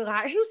 We wouldn't be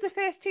like, who's the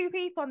first two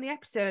people on the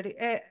episode,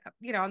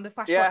 on the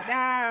flashback? Yeah,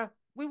 Nah,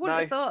 we wouldn't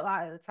have no, thought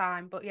that at the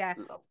time. But yeah,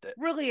 loved it.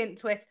 brilliant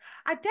twist.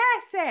 I dare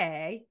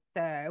say,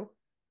 though,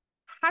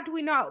 had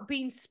we not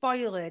been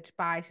spoiled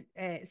by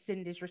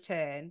Cindy's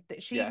return,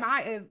 that she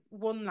might Yes, have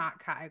won that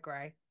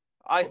category.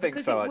 I But think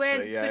because so, it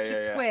weren't actually. Yeah, such a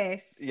yeah, yeah.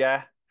 twist,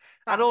 Yeah.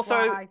 And that's also,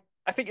 why.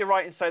 I think you're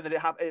right in saying that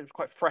it was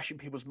quite fresh in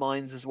people's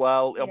minds as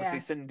well. Obviously,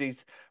 Yeah,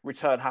 Cindy's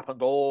return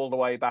happened all the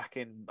way back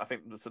in, I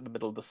think it was in the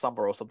middle of the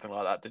summer or something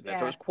like that, didn't it? So it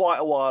yeah. was quite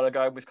a while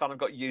ago, and we've kind of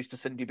got used to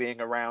Cindy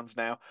being around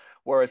now.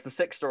 Whereas the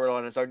sixth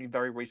storyline has only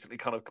very recently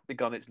kind of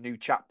begun its new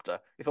chapter.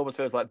 It almost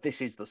feels like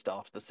this is the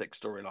start of the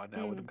sixth storyline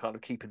now, with them Mm. kind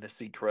of keeping the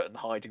secret and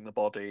hiding the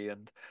body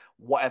and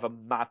whatever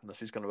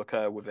madness is going to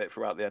occur with it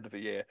throughout the end of the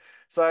year.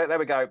 So there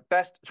we go.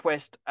 Best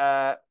twist,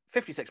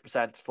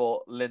 56%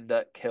 for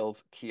Linda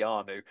kills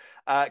Keanu.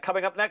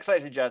 Coming up next,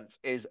 ladies and gents,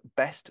 is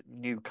Best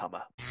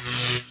Newcomer.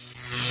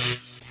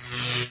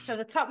 So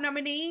the top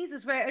nominees,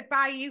 as voted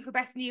by you for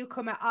Best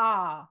Newcomer,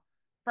 are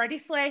Freddie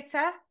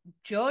Slater,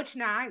 George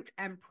Knight,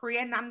 and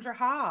Priya Nandra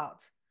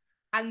Hart.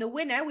 And the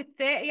winner, with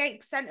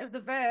 38% of the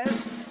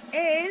votes,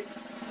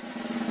 is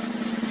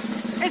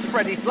It's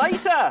Freddie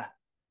Slater.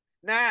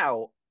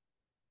 Now,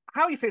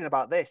 how are you feeling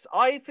about this?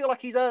 I feel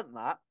like he's earned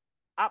that.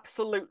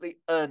 Absolutely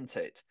earned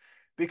it.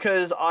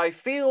 Because I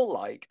feel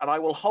like, and I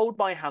will hold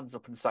my hands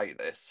up and say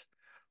this,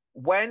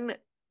 when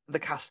the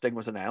casting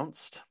was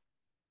announced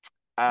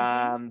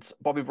and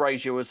Bobby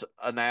Brazier was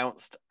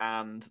announced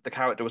and the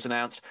character was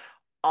announced,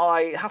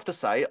 I have to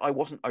say I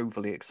wasn't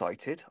overly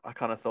excited. I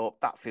kind of thought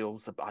that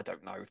feels, I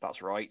don't know if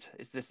that's right.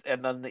 Is this,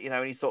 and then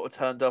and he sort of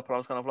turned up and I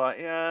was kind of like,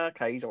 yeah,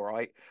 okay, he's all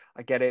right.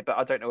 I get it, but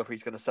I don't know if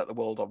he's going to set the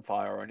world on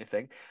fire or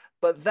anything.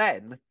 But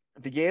then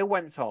the year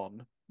went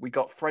on, we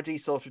got Freddie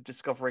sort of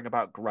discovering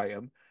about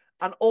Graham.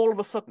 And all of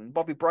a sudden,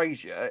 Bobby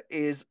Brazier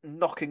is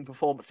knocking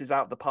performances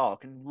out of the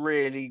park and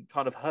really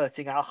kind of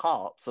hurting our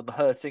hearts and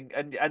hurting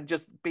and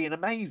just being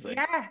amazing.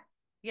 yeah,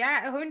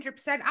 yeah,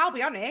 100%. I'll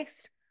be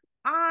honest,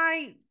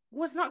 I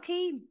was not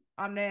keen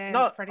on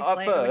No, Freddie at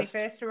Slater when he first,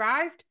 first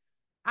arrived,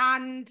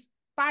 and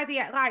by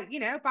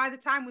the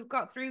time we've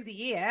got through the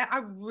year,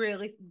 I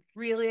really,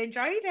 really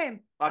enjoyed him.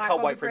 I Like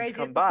can't Bobby wait for him to Brazier's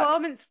come back.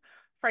 performance,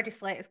 Freddie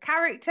Slater's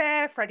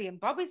character, Freddie and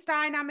Bobby's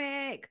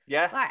dynamic,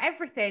 Yeah, like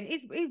everything.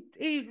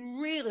 He's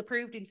really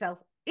proved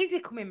himself. Is he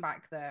coming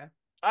back though?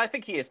 I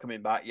think he is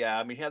coming back. Yeah,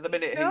 I mean, at the Are you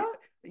minute he, sure?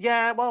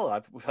 yeah, well,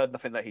 I've heard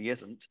nothing that he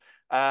isn't,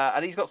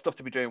 and he's got stuff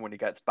to be doing when he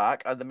gets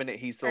back. And the minute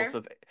he's sort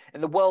True. of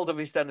in the world of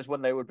EastEnders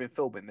when they would have been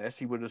filming this,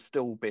 he would have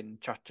still been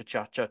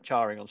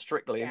charring on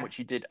Strictly, in Yeah. which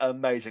he did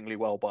amazingly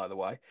well, by the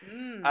way.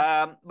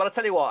 Mm. But I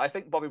tell you what, I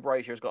think Bobby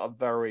Brazier has got a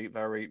very,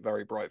 very,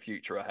 very bright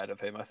future ahead of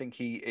him. I think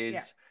he Yeah.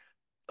 is.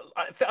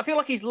 I feel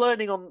like he's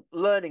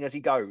learning as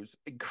he goes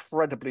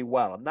incredibly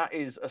well, and that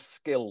is a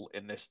skill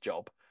in this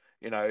job.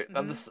 And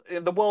Mm-hmm.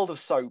 in the world of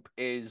soap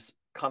is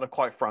kind of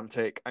quite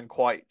frantic and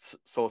quite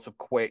sort of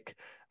quick,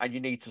 and you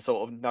need to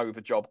sort of know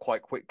the job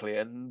quite quickly.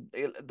 And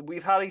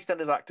we've had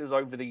EastEnders actors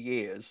over the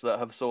years that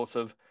have sort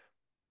of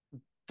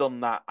done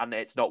that, and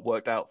it's not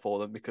worked out for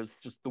them because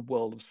just the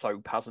world of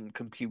soap hasn't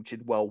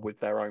computed well with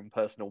their own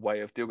personal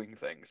way of doing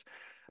things.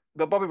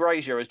 But Bobby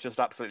Brazier has just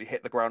absolutely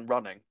hit the ground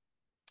running.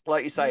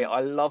 Like you say, Mm-hmm.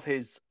 I love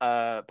his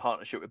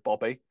partnership with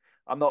Bobby.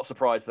 I'm not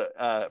surprised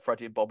that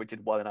Freddie and Bobby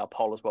did well in our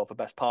poll as well for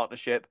best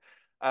partnership.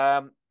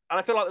 And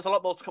I feel like there's a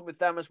lot more to come with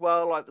them as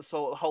well. Like the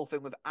sort of whole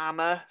thing with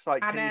Anna. It's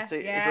like, can you Anna,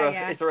 see? yeah, Is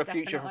yeah, there a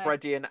future for definitely.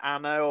 Freddie and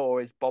Anna,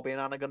 or is Bobby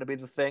and Anna going to be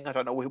the thing? I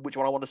don't know which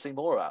one I want to see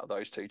more out of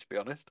those two, to be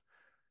honest.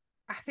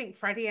 I think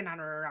Freddie and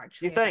Anna are You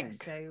actually a better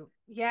think? suit.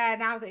 Yeah,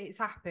 now that it's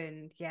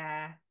happened,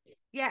 yeah.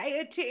 Yeah,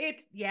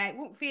 it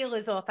wouldn't feel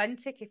as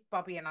authentic if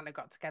Bobby and Anna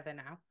got together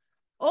now.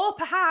 Or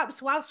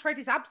perhaps whilst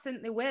Freddie's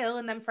absent, they will,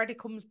 and then Freddie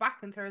comes back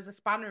and throws a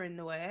spanner in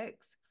the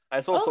works.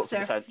 There's all sorts of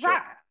Also, potential.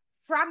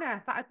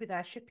 Franna, that'd be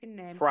their shipping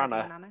name, Freddie and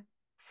Franna, Anna.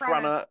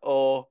 Franna Franna,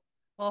 or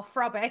or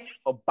Frobby.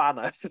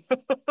 Banner.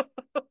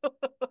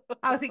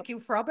 I was thinking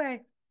Frobby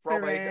for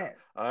Frobby.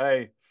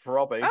 Hey,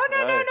 Frobby. Oh no,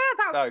 no, Hey. no,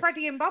 that's No.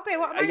 Freddie and Bobby.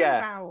 What am I on Yeah.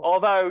 about?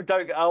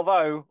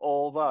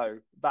 Although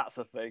that's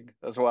a thing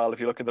as well. If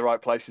you look in the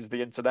right places,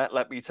 the internet.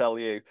 Let me tell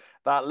you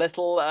that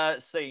little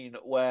scene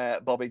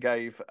where Bobby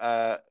gave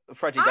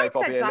Freddie I gave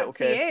Bobby said a little that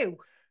to kiss. you.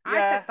 I said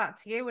Yeah, that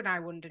to you, and I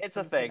wondered it's a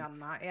something thing. on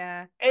that.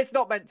 Yeah. It's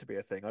not meant to be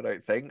a thing, I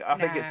don't think. I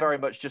think it's No. very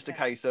much just a No.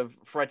 case of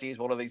Freddie is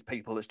one of these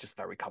people that's just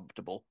very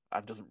comfortable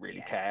and doesn't really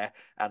Yeah. care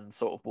and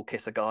sort of will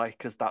kiss a guy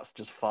because that's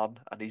just fun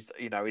and he's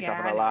Yeah, having I a know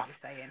what you're laugh.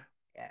 saying.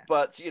 Yeah.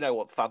 But you know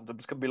what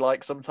fandoms can be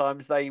like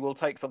sometimes. They will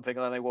take something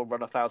and then they will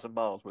run 1,000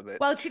 miles with it.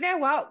 Well, do you know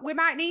what? We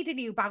might need a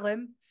new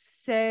Ballum.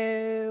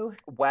 So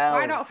why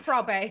Well, not a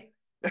Frobby?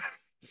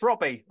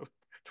 Throbby.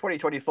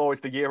 2024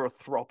 is the year of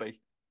Throbby.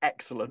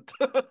 Excellent.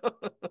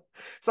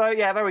 So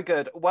yeah, very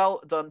good.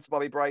 Well done to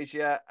Bobby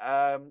Brazier.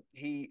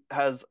 He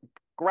has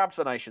grabbed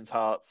the nation's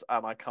hearts,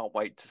 and I can't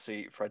wait to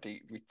see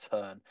Freddie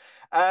return.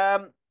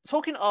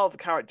 Talking of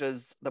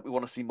characters that we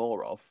want to see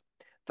more of,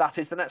 That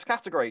is the next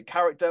category,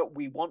 character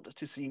we want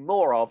to see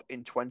more of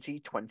in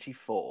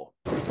 2024.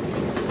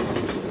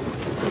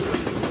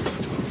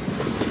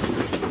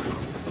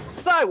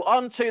 So,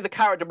 on to the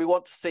character we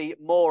want to see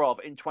more of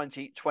in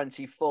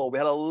 2024. We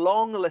had a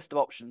long list of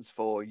options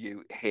for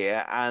you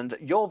here, and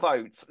your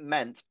votes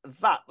meant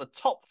that the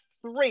top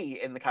 3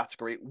 in the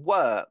category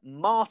were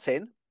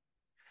Martin,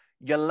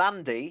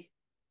 Yolandi,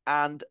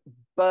 and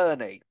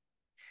Bernie.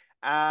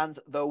 And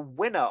the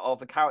winner of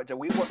the character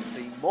we want to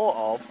see more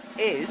of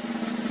is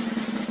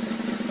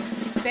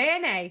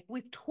Bernie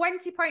with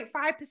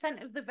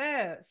 20.5% of the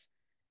votes.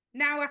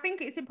 Now, I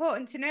think it's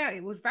important to note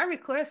it was very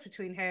close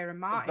between her and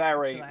Martin,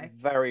 very, actually.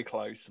 very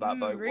close. That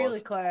vote really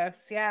was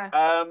close, yeah.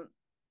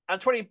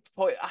 And 20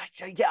 point.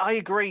 Yeah, I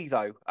agree.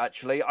 Though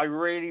actually, I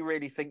really,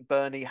 really think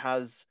Bernie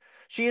has.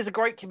 She is a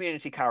great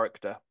community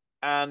character,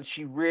 and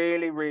she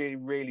really, really,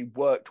 really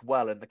worked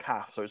well in the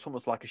CAF. So it's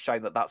almost like a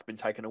shame that that's been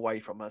taken away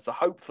from her. So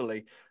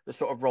hopefully, the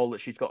sort of role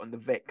that she's got in the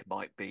Vic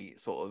might be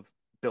sort of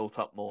built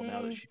up more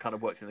now that she kind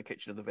of works in the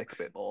kitchen of the Vic a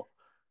bit more.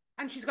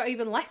 And she's got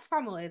even less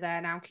family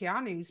there now.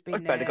 Keanu's been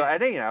I've barely got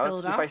any now.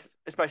 killed off.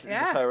 It's basically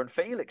just her and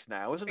Felix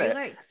now, isn't it?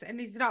 Felix, and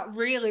he's not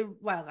really,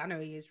 well, I know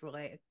he is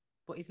related,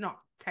 but he's not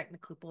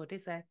technically blood,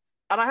 is he? And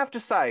I have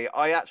to say,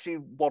 I actually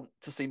want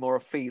to see more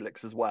of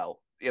Felix as well.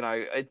 You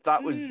know,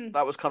 that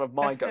was kind of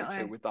my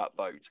go-to with that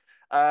vote.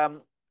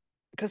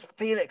 Because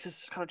Felix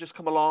has kind of just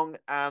come along,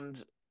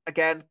 and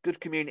again, good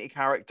community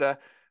character.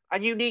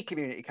 And unique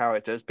community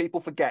characters, people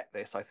forget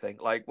this, I think.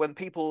 Like, when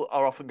people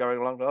are often going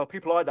along, oh,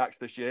 people I'd axe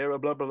this year,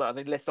 blah, blah, blah, and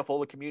they list off all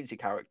the community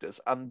characters,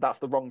 and that's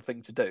the wrong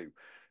thing to do.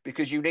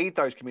 Because you need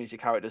those community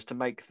characters to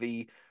make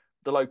the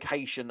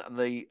location and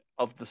the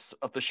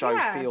show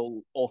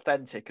feel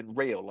authentic and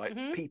real.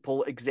 Like,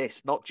 people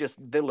exist, not just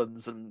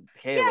villains and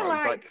heroes.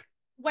 Yeah, like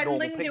when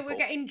Linda people were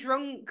getting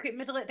drunk at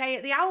middle of the day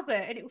at the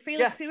Albert, and it was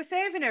Felix who was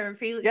serving her, and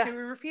Felix who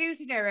were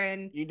refusing her,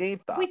 and you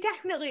need that. We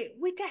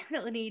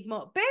definitely need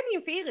more. Bernie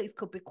and Felix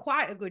could be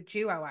quite a good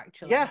duo,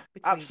 actually. Yeah,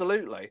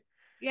 absolutely.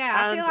 Yeah,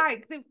 I feel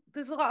like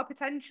there's a lot of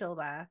potential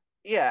there.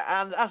 Yeah,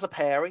 and as a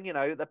pairing, you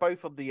know, they're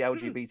both of the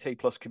LGBT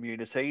plus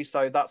community,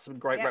 so that's some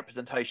great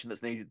representation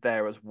that's needed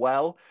there as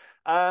well.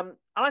 And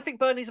I think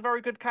Bernie's a very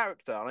good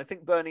character, and I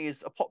think Bernie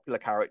is a popular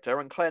character,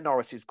 and Claire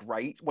Norris is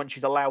great when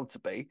she's allowed to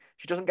be.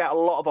 She doesn't get a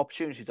lot of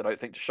opportunities, I don't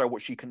think, to show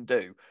what she can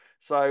do.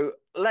 So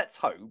let's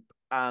hope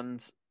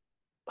and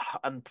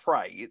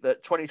pray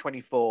that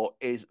 2024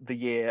 is the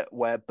year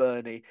where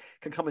Bernie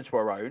can come into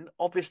her own.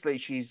 Obviously,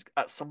 she's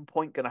at some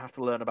point going to have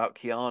to learn about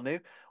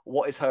Keanu.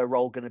 What is her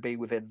role going to be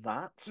within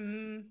that?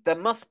 There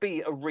must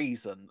be a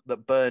reason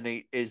that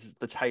Bernie is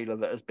the tailor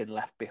that has been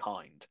left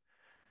behind.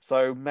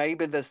 So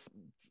maybe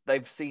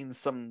they've seen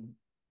something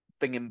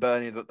in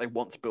Bernie that they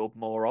want to build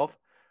more of.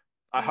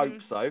 I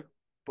hope so,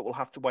 but we'll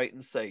have to wait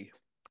and see.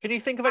 Can you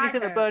think of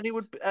anything that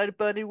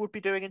Bernie would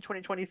be doing in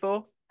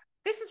 2024?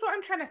 This is what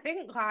I'm trying to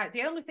think. Like,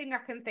 the only thing I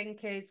can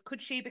think is, could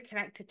she be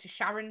connected to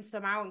Sharon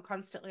somehow and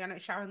constantly on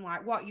it? Sharon,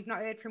 like, what? You've not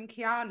heard from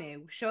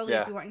Keanu? Surely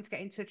you'd be wanting to get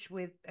in touch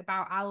with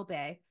about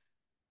Albie.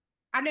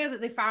 I know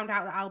that they found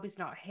out that Albie's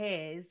not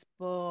his,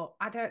 but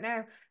I don't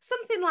know.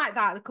 Something like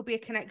that. There could be a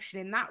connection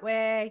in that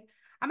way.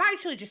 I'm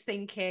actually just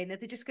thinking, are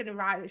they just going to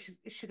write that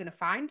is she going to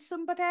find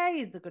somebody?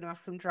 Is there going to have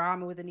some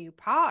drama with a new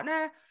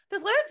partner?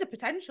 There's loads of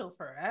potential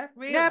for her,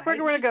 really. Yeah,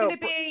 bring her in, girl.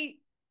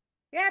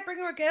 Yeah, bring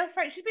her a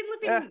girlfriend. She's been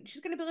living. Yeah.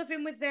 She's going to be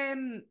living with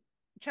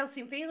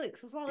Chelsea and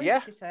Felix as well,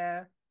 isn't she?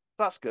 So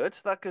that's good.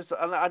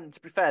 And to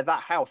be fair,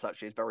 that house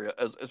actually is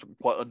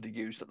quite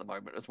underused at the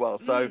moment as well.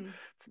 So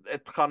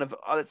it kind of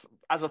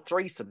as a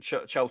threesome,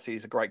 Chelsea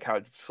is a great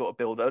character to sort of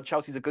build.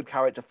 Chelsea's a good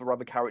character for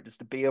other characters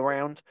to be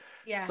around.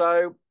 Yeah.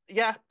 So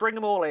yeah, bring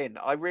them all in.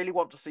 I really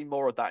want to see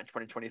more of that in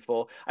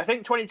 2024. I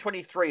think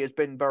 2023 has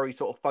been very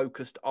sort of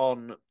focused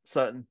on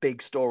certain big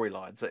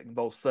storylines that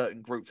involve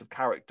certain groups of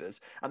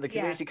characters, and the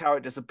community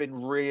characters have been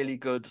really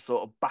good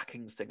sort of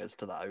backing singers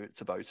to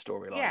those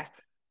storylines. Yeah.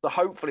 So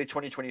hopefully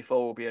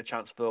 2024 will be a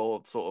chance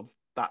for sort of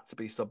that to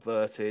be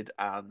subverted,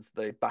 and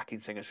the backing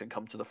singers can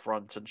come to the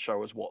front and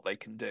show us what they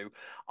can do.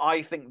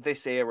 I think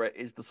this era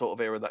is the sort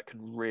of era that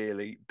can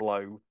really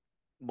blow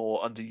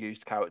more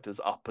underused characters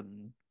up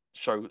and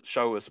show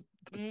us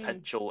the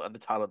potential and the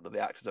talent that the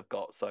actors have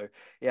got. So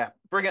yeah,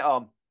 bring it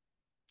on.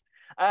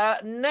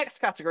 Next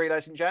category,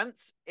 ladies and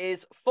gents,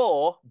 is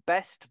for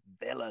best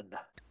villain.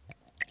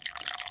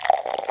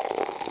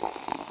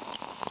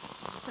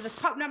 So the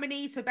top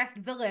nominees for best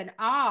villain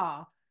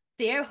are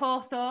Theo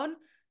Hawthorne,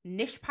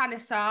 Nish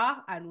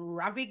Panesar, and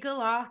Ravi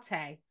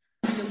Gulati.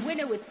 And the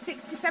winner with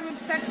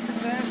 67% of the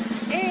votes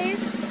is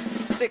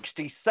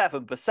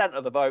 67%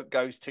 of the vote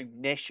goes to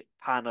Nish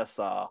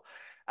Panesar.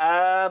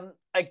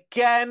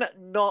 Again,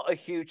 not a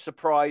huge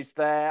surprise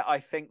there. I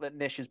think that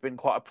Nish has been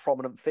quite a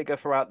prominent figure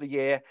throughout the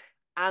year,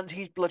 and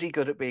he's bloody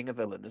good at being a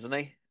villain, isn't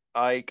he?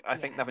 I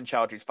think Nevin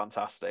Chowdhury's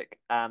fantastic,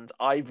 and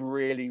I've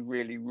really,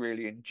 really,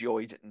 really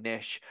enjoyed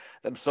Nish.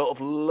 Them sort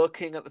of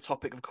looking at the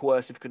topic of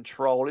coercive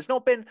control. It's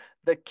not been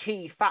the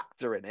key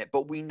factor in it,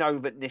 but we know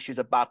that Nish is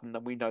a bad one,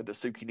 and we know that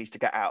Suki needs to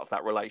get out of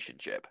that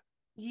relationship.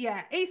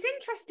 Yeah, it's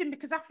interesting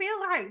because I feel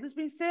like there's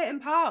been certain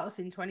parts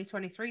in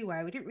 2023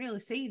 where we didn't really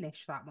see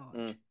Nish that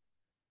Mm, much,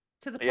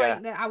 to the yeah,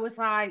 point that I was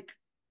like,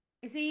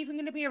 is he even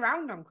going to be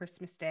around on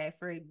Christmas Day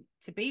for him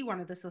to be one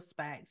of the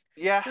suspects?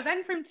 yeah. So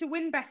then for him to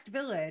win Best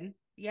Villain,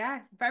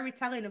 yeah, very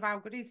telling of how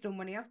good he's done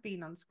when he has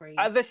been on screen.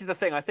 And this is the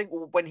thing. I think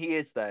when he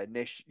is there,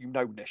 Nish, you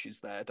know, Nish is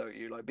there, don't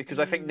you? Like because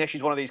I think Mm, Nish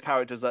is one of these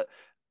characters that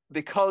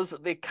because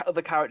the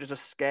other characters are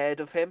scared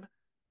of him,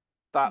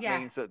 that yeah,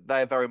 means that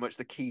they're very much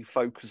the key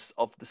focus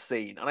of the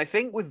scene. And I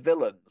think with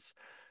villains,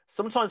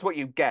 sometimes what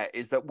you get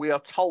is that we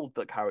are told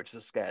that characters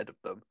are scared of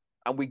them,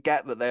 and we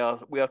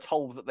are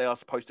told that they are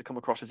supposed to come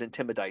across as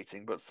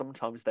intimidating, but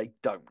sometimes they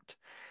don't.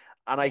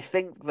 And I yeah,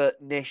 think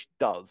that Nish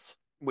does,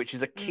 which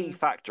is a key mm,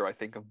 factor, I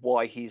think, of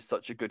why he's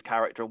such a good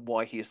character and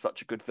why he is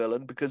such a good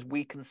villain, because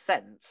we can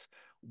sense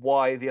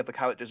why the other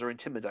characters are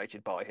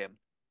intimidated by him.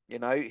 You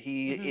know,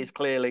 he mm-hmm, is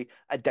clearly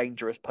a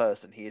dangerous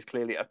person. He is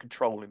clearly a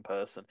controlling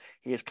person.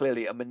 He is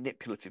clearly a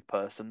manipulative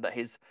person that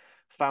his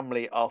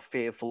family are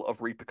fearful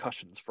of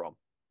repercussions from.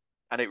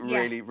 And it yeah,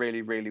 really,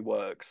 really, really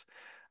works.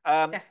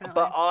 But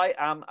definitely. I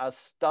am as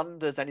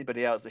stunned as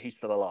anybody else that he's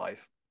still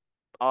alive.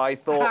 I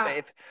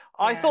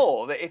Yeah.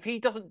 thought that if he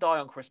doesn't die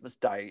on Christmas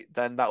Day,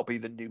 then that'll be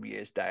the New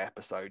Year's Day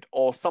episode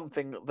or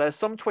something. There's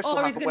some twist will Or he's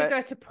happen going to where,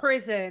 go to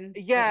prison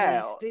at yeah,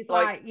 least. It's like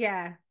like,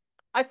 yeah.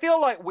 I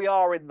feel like we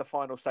are in the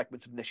final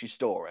segment of Nishi's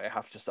story. I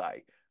have to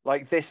say,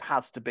 like this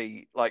has to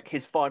be like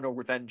his final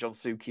revenge on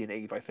Suki and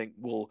Eve. I think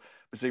will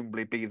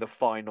presumably be the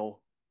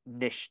final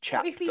Nish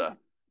But if chapter. he's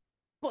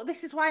But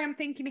this is why I'm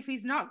thinking if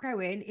he's not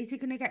going, is he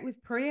going to get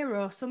with Priya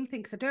or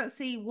something? Because I don't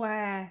see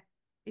where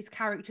his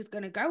character's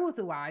going to go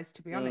otherwise,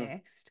 to be Mm.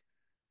 honest.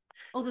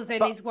 Other than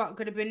But he's what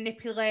going to be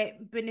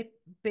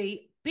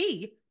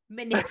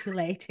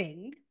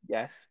manipulating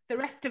yes, the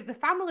rest of the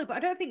family. But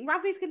I don't think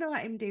Ravi's going to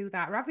let him do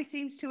that. Ravi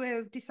seems to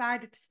have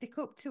decided to stick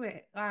up to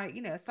it, like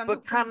stand but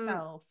up for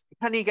himself.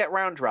 can he get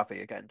round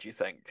Ravi again? Do you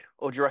think,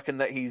 or do you reckon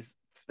that he's?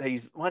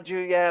 Well, do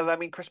you? Yeah, I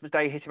mean, Christmas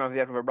Day hit him over the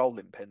head with a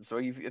rolling pin, so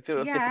it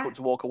feels Yeah. difficult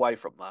to walk away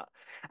from that.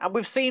 And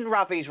we've seen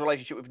Ravi's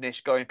relationship with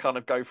Nish go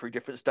through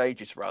different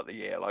stages throughout the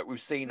year. Like we've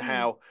seen Mm.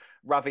 how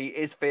Ravi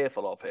is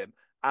fearful of him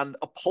and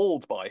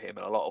appalled by him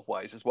in a lot of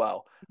ways as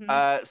well.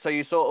 Hmm. So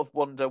you sort of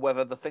wonder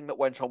whether the thing that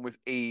went on with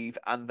Eve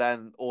and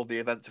then all the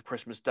events of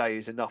Christmas Day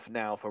is enough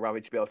now for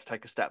Ravi to be able to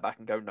take a step back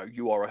and go, no,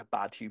 you are a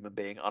bad human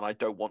being and I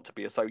don't want to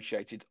be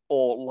associated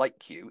or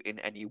like you in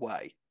any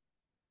way.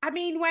 I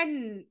mean,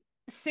 when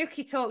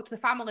Suki talked the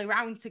family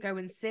round to go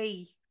and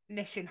see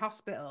Nish in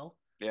hospital,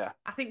 Yeah.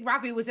 I think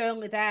Ravi was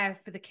only there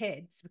for the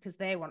kids because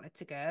they wanted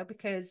to go.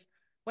 Because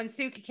when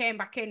Suki came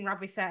back in,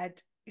 Ravi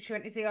said, she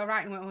went, is he all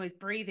right? And went, oh, he's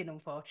breathing,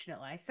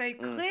 unfortunately. So he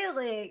Mm.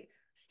 clearly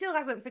still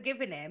hasn't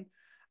forgiven him.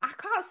 I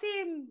can't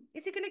see him.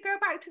 Is he going to go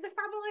back to the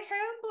family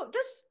home? But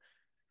just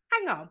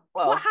hang on.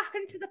 What Well,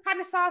 happened to the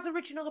Panesar's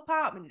original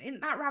apartment?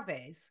 Isn't that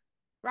Ravi's?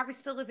 Ravi's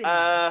still living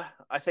there?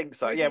 I think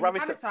so. Or is Yeah, he in the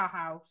Panesar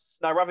house?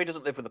 No, Ravi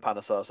doesn't live with the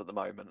Panasars at the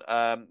moment.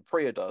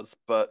 Priya does,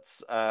 but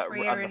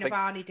Priya and I and think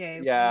Avani do,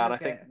 and yeah, and Nugget.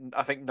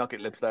 I think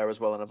Nugget lives there as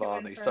well in To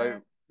and Avani. So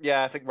fro.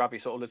 yeah, I think Ravi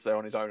sort of lives there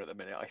on his own at the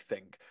minute. I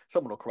think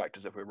someone will correct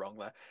us if we're wrong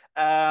there.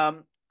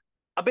 Um,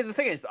 I mean, the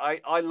thing is,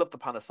 I love the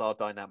Panasar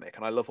dynamic,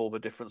 and I love all the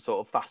different sort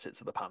of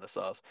facets of the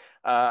Panasars,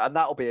 and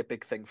that'll be a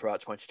big thing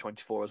throughout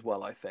 2024 as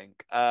well, I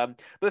think. But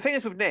the thing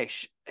is with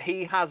Nish,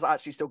 he has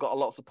actually still got a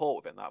lot of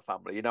support within that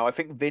family. You know, I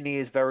think Vinny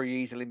is very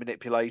easily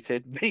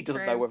manipulated.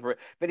 True.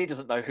 Vinny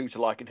doesn't know who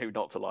to like and who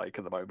not to like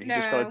at the moment. He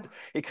just No.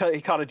 he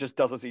kind of just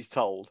does as he's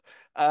told.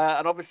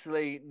 And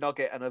obviously,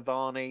 Nugget and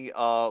Ivani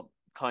are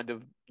kind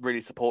of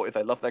really supportive.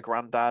 They love their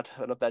granddad.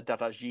 They love their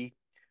Dadaji.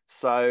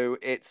 So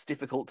it's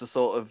difficult to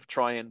sort of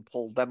try and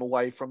pull them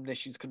away from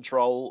Nish's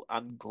control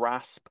and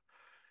grasp.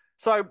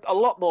 So a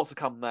lot more to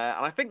come there,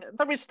 and I think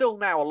there is still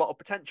now a lot of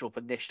potential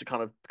for Nish to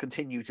kind of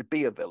continue to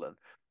be a villain.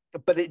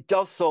 But it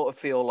does sort of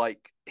feel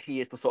like he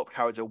is the sort of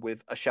character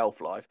with a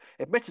shelf life.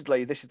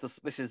 Admittedly, this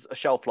is a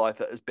shelf life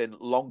that has been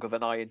longer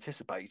than I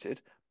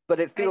anticipated, but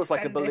it feels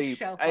like Extended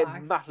shelf a life.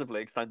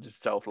 massively extended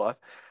shelf life.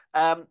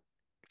 Um,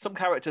 some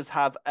characters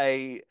have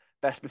a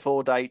best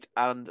before date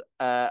and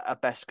a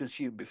best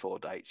consumed before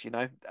date, you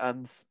know,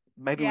 and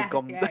maybe we've Yeah,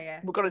 gone yeah, yeah,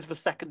 we've gone into the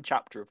second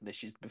chapter of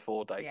Nish's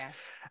before date. yeah.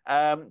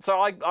 So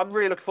I'm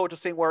really looking forward to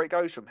seeing where it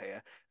goes from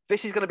here.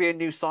 This is going to be a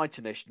new side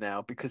to Nish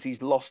now because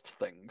he's lost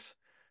things.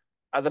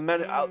 At the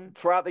minute, Mm.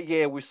 throughout the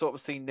year, we've sort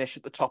of seen Nish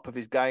at the top of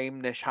his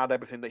game. Nish had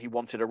everything that he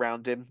wanted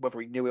around him, whether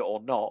he knew it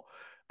or not.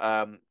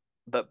 Um,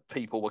 that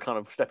people were kind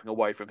of stepping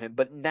away from him,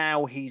 but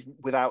now he's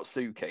without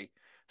Suki,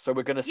 so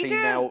we're going to You see don't.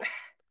 now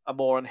a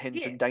more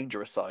unhinged Yeah. and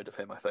dangerous side of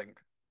him. I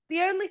think. The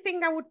only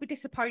thing I would be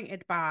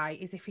disappointed by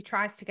is if he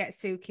tries to get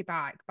Suki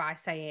back by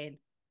saying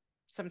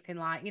something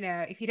like,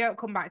 if you don't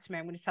come back to me,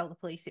 I'm going to tell the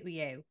police it was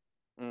you.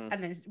 Mm.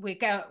 And then we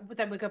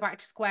go back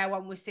to square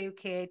one with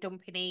Suki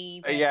dumping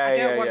Eve, and I Yeah,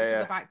 don't yeah, want yeah, to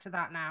go yeah. back to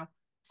that now.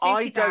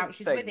 I Suki's don't out.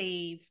 She's with think,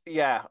 Eve.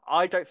 yeah,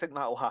 I don't think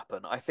that'll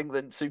happen. I think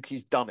that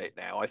Suki's done it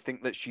now. I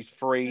think that she's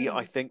free.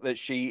 I Mm, think that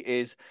she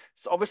is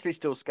obviously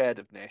still scared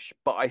of Nish,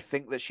 but I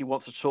think that she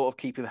wants to sort of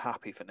keep him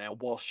happy for now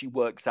while she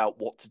works out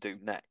what to do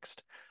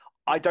next.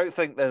 I yeah, don't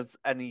think there's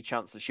any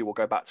chance that she will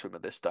go back to him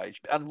at this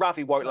stage. And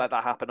Ravi won't let good.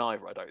 that happen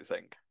either, I don't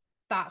think.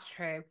 That's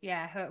true.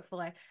 Yeah,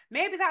 hopefully.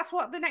 Maybe that's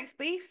what the next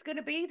beef's going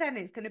to be then.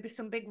 It's going to be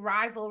some big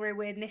rivalry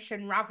with Nish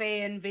and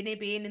Ravi and Vinny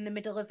being in the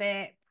middle of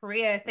it.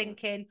 Priya Mm.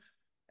 thinking,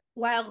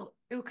 well,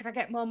 who can I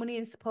get more money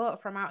and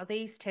support from out of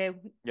these two?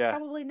 Yeah.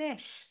 Probably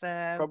Nish.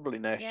 So, Probably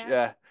Nish, yeah.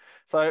 yeah.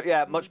 So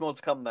yeah, much Mm. more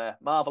to come there.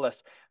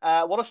 Marvelous.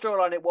 What a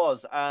storyline it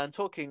was. And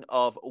talking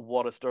of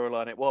what a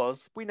storyline it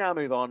was, we now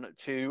move on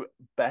to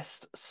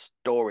best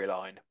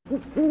storyline.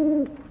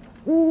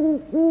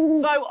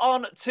 So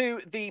on to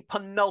the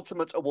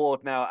penultimate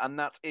award now, and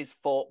that is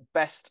for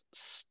best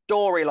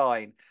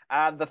storyline.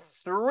 And the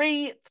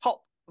three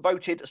top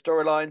voted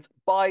storylines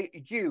by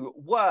you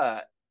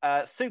were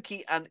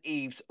Suki and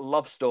Eve's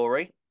love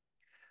story,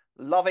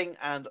 Loving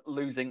and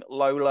Losing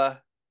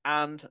Lola,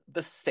 and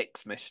The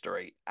Six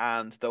Mystery.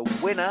 And the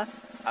winner,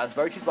 as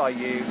voted by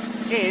you,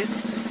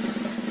 is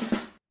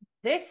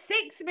This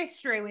six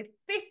mystery with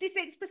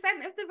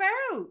 56% of the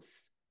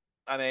votes.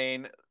 I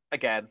mean,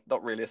 again,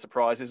 not really a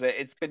surprise, is it?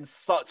 It's been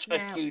such a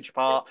No. huge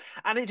part,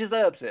 and it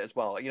deserves it as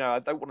well. You know, I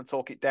don't want to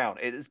talk it down.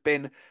 It has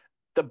been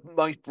the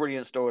most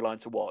brilliant storyline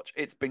to watch.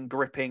 It's been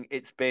gripping,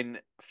 it's been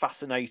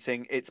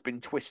fascinating, it's been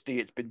twisty,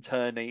 it's been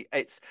turny.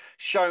 It's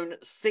shown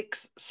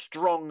six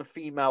strong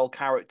female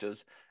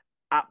characters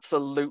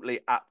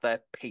absolutely at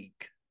their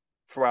peak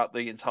throughout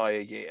the entire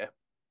year.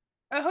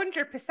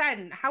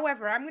 100%.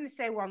 However, I'm going to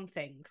say one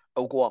thing.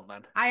 Oh, go on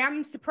then. I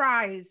am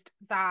surprised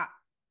that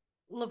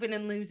Loving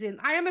and Losing.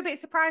 I am a bit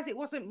surprised it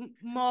wasn't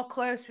more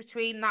close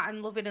between that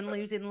and Loving and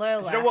Losing Do you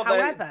know Lola. what they?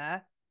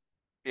 However,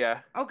 Yeah,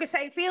 I was gonna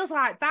say it feels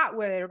like that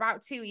were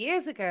about 2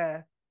 years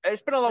ago.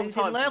 it's been a long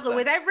Losing time since Lola then.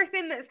 with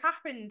everything that's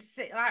happened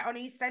like on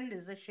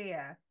EastEnders this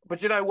year.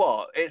 But you know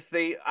what?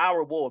 Our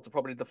awards are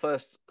probably the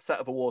first set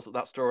of awards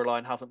that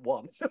storyline hasn't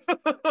won.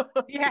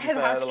 To be Yeah, fair,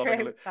 that's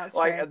true. That's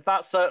true.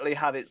 that certainly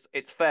had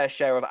its fair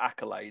share of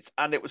accolades,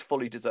 and it was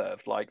fully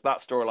deserved. Like that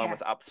storyline Yeah.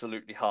 was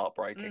absolutely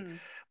heartbreaking. Mm,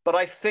 But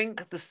I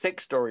think the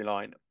six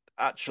storyline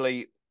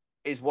actually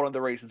is one of the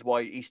reasons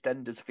why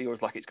EastEnders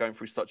feels like it's going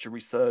through such a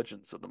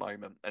resurgence at the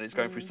moment, and it's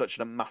going through mm. such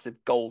a massive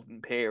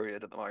golden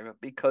period at the moment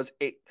because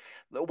it.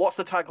 What's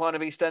the tagline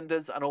of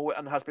EastEnders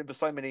and has been for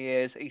so many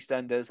years?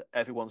 EastEnders,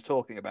 everyone's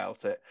talking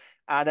about it,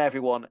 and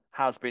everyone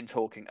has been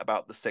talking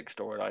about the six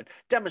storyline,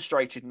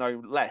 demonstrated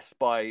no less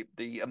by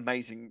the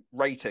amazing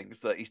ratings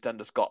that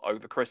EastEnders got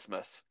over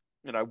Christmas.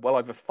 You know, well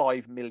over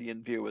 5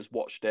 million viewers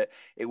watched it.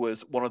 It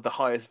was one of the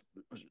highest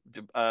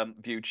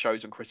viewed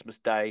shows on Christmas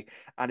Day,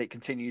 and it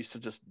continues to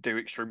just do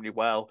extremely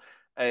well.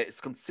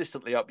 It's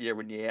consistently up year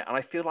on year, and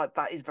I feel like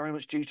that is very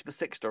much due to the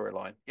six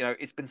storyline. You know,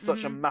 it's been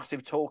such a Mm-hmm.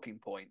 massive talking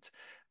point.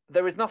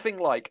 There is nothing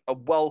like a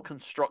well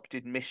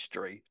constructed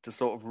mystery to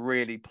sort of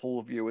really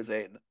pull viewers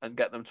in and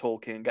get them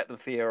talking and get them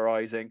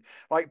theorizing.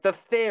 Like the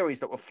theories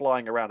that were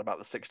flying around about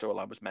the six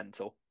storyline was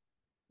mental.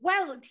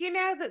 Well, do you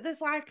know that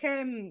there's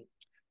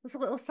a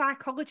little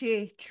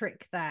psychology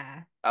trick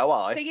there. Oh,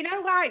 So I. you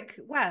know, like,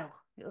 well,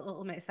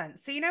 it'll make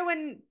sense. So you know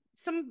when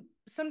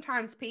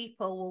sometimes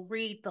people will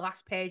read the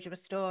last page of a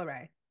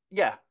story,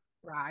 Yeah.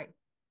 right,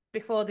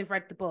 before they've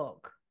read the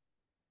book.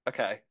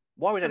 Okay.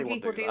 Why would Some anyone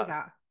people do do that?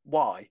 that.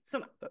 Why?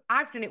 Some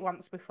I've done it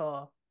once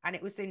before, and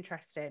it was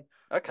interesting,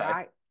 Okay.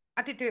 right?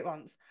 I did do it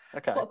once,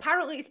 but Okay.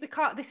 apparently it's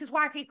because this is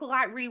why people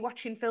like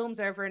rewatching films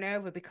over and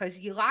over because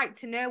you like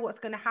to know what's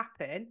going to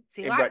happen.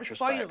 So you In like the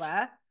retrospect.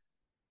 spoiler,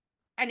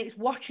 and it's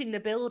watching the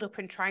build up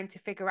and trying to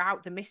figure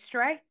out the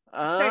mystery.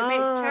 So it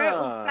makes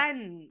total Ah.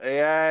 sense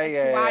Yeah, as to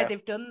yeah, why yeah.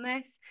 they've done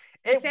this.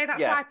 They It say that's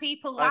yeah, why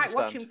people I like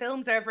watching understand.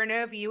 films over and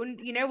over.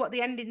 You know what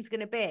the ending's going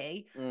to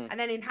be, Mm, and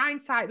then in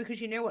hindsight, because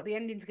you know what the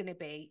ending's going to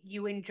be,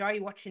 you enjoy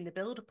watching the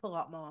build up a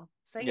lot more.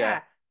 So yeah.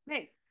 yeah,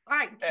 makes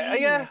like Yeah,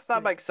 genius that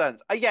doing. makes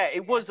sense. Yeah, it Yeah.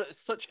 was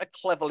such a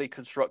cleverly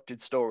constructed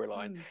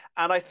storyline. Mm.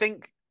 And I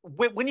think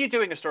when you're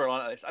doing a storyline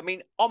like this, I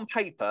mean, on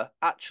paper,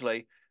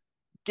 actually,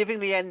 giving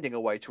the ending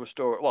away to a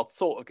story, well,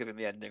 sort of giving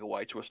the ending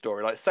away to a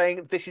story, like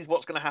saying this is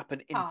what's going to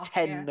happen in Half,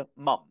 yeah. 10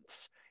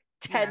 months.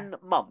 Yeah. 10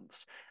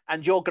 months.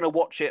 And you're going to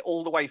watch it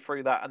all the way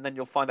through that, and then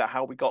you'll find out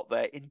how we got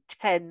there in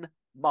 10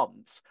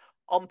 months.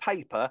 On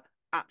paper,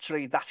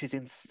 actually, that is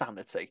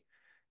insanity.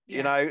 You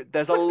Yeah. know,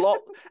 there's a lot,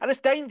 and it's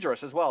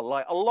dangerous as well.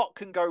 Like a lot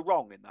can go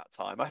wrong in that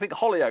time. I think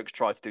Hollyoaks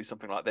tried to do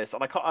something like this,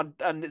 and I can't.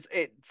 And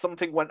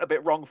something went a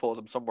bit wrong for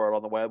them somewhere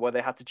along the way, where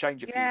they had to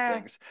change a few Yeah.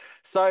 things.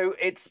 So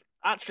it's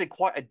actually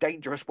quite a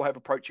dangerous way of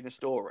approaching a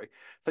story.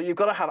 So you've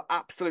got to have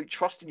absolute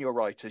trust in your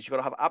writers. You've got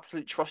to have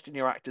absolute trust in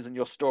your actors and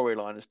your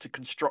storyliners to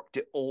construct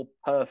it all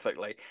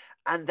perfectly.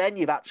 And then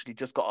you've actually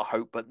just got to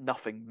hope that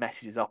nothing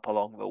messes up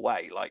along the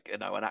way, like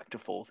an actor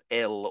falls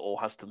ill or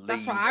has to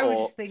That's what leave, I was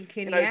or just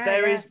thinking. you know, Yeah, yeah,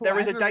 for there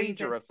is a whatever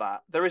danger reason. of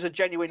that. There is a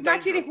genuine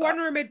Imagine danger if of one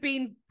that. of them had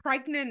been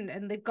pregnant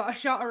and they've got a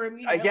shot of him,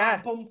 Yeah,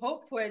 like bump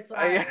upwards. yeah.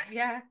 Like,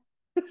 yeah.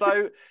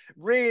 So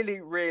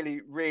really,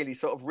 really, really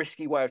sort of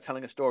risky way of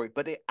telling a story,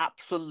 but it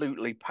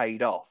absolutely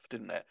paid off,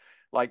 didn't it?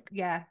 Like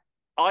Yeah.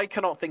 I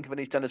cannot think of an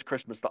EastEnders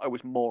Christmas that I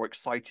was more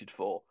excited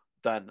for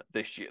than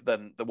this year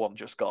than the one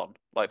just gone,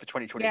 like for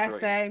Yeah, 2023's.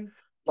 same.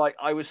 Like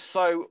I was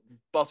so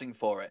buzzing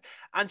for it.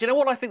 And do you know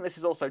what I think this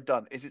has also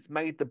done is it's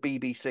made the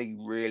BBC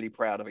really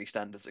proud of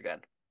EastEnders again.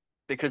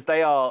 Because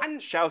they are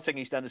And shouting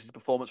EastEnders'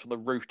 performance from the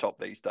rooftop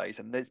these days,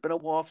 and it's been a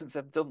while since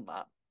they've done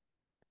that.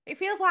 it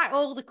feels like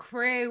all the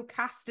crew,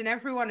 cast, and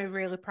everyone are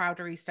really proud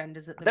of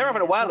EastEnders at the They're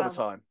having minute a as whale of a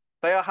well. time.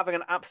 They are having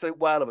an absolute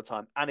whale of a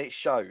time, and it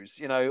shows.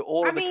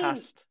 All I of the mean,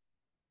 cast.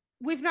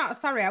 we've not,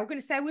 sorry, I was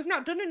going to say we've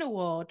not done an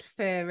award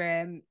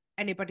for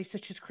anybody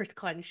such as Chris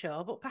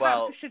Crenshaw, but perhaps we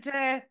Well, should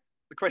the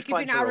Chris be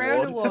giving Clencher our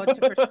own Award. award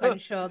to Chris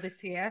Crenshaw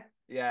this year.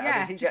 Yeah,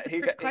 I mean, Yeah, just the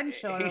Chris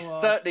Crenshaw he award.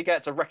 certainly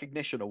gets a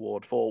recognition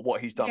award for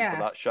what he's done for Yeah.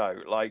 that show.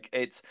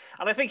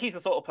 And I think he's the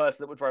sort of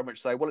person that would very much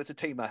say, "Well, it's a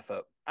team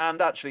effort,"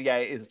 and actually, yeah,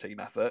 it is a team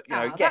effort.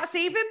 Oh, Yes, that's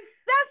even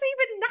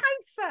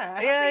nicer.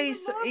 That's yeah,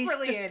 even more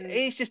brilliant.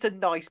 he's just a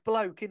nice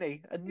bloke, isn't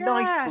he? A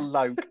nice Yeah.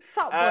 bloke.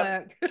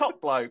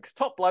 Top bloke.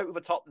 Top bloke with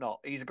a top knot.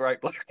 He's a great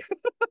bloke.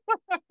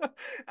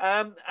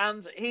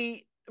 And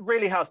he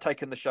really has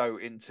taken the show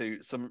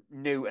into some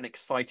new and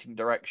exciting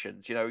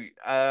directions,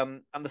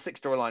 and the six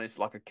storyline is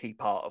like a key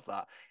part of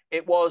that.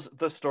 It was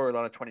the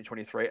storyline of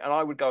 2023, and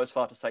I would go as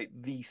far to say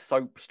the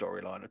soap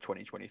storyline of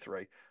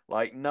 2023.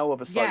 Like no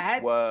other soaps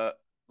Yeah. were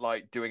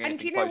like doing And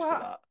anything you know close to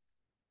what? that.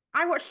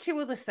 I watched two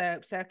other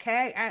soaps,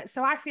 okay?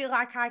 So I feel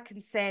like I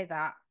can say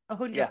that Yeah,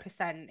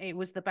 100% it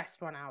was the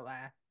best one out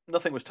there.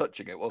 nothing was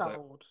touching it, was it?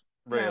 Sold.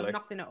 No, Really?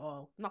 nothing at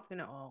all. Nothing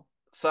at all.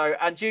 So,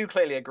 and you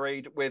clearly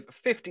agreed with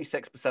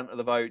 56% of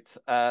the vote.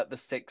 The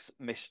Six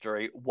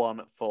Mystery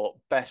won for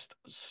best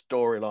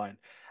storyline.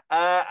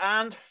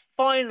 And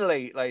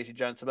finally, ladies and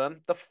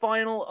gentlemen, the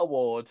final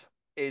award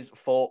is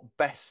for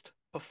best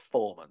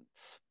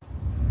performance.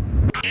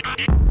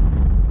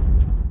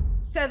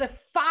 So the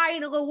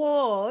final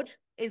award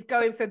is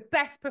going for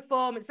best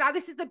performance. Now,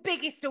 this is the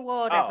biggest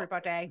award, Oh,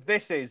 everybody.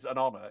 this is an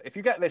honor. If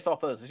you get this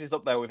off us, this is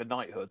up there with a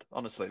knighthood,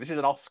 honestly. This is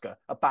an Oscar,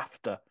 a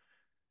BAFTA,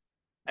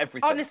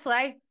 everything.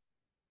 Honestly,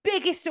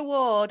 biggest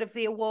award of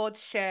the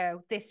awards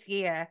show this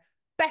year.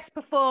 Best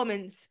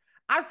performance,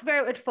 as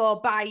voted for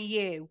by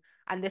you.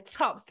 And the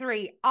top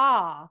three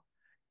are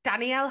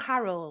Danielle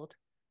Harold,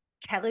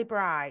 Kelly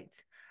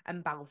Bright,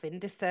 and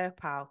Balvinda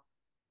Serpal.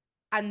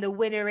 And the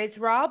winner is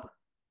Rob.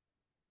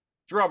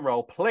 Drum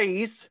roll,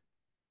 please.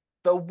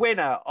 The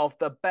winner of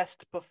the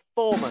best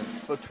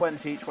performance for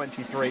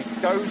 2023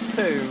 goes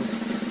to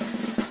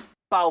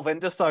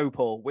Balvinda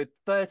Sopal with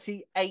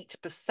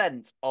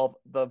 38% of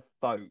the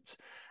vote.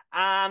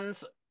 And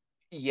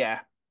yeah,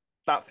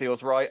 that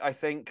feels right. I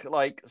think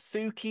like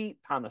Suki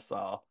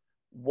Panesar,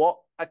 what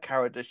a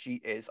character she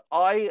is.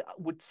 I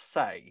would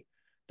say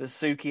that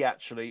Suki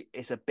actually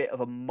is a bit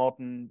of a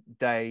modern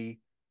day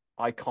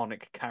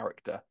iconic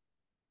character.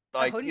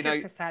 Like,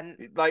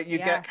 100%. like you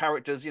get Yeah.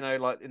 characters,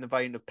 like in the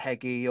vein of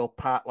Peggy or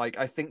Pat. Like,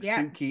 I think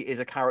Yeah. Suki is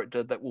a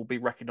character that will be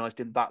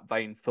recognized in that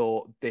vein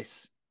for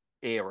this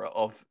era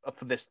of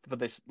for this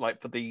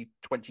like for the Yeah.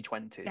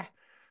 2020s.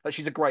 Like,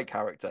 she's a great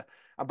character,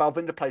 and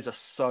Balvinda plays her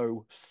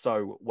so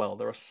well.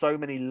 There are so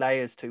many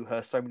layers to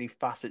her, so many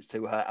facets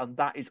to her, and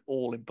that is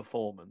all in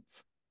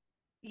performance.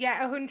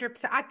 Yeah,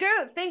 100%. I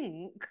don't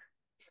think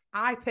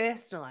I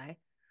personally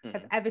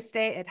have Mm. ever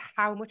stated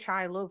how much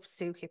I love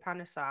Suki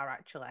Panesar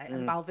actually and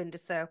Mm. Balvinda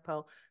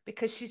Serpil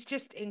because she's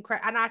just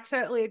incredible. And I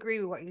totally agree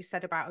with what you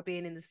said about her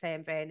being in the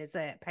same vein as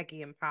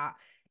Peggy and Pat.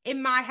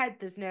 In my head,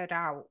 there's no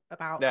doubt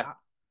about Yeah, that.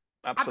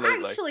 I'm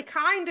absolutely. actually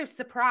kind of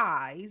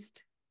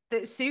surprised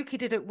that Suki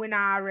didn't win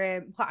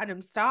our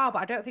Platinum Star, but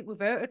I don't think we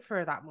voted for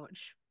her that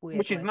much,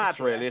 Which is weirdly, mad, this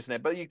really, year. isn't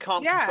it? But you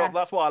can't control. Yeah,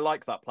 That's why I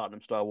like that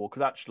Platinum Star War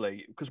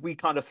because we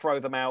kind of throw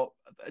them out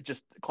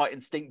just quite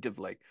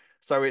instinctively.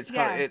 So it's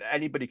kind of yeah,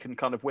 anybody can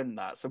kind of win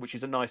that. So which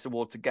is a nice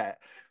award to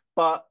get.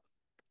 But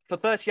for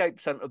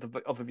 38%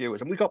 of the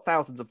viewers, and we got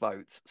thousands of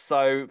votes.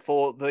 So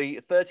for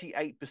the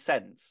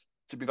 38%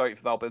 to be voted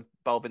for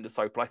Balvinda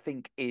Sopal, I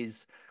think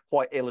is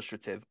quite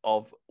illustrative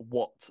of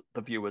what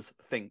the viewers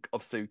think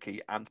of Suki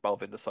and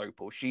Balvinda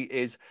Sopal. She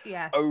is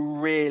yeah, a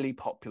really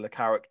popular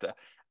character.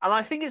 And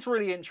I think it's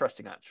really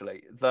interesting,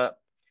 actually, that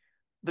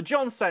the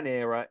John Sen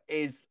era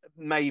is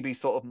maybe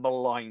sort of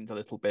maligned a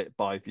little bit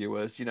by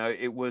viewers.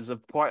 It was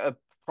quite a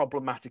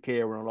problematic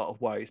era in a lot of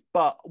ways.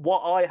 But what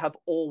I have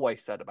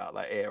always said about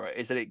that era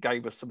is that it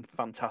gave us some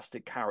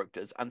fantastic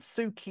characters, and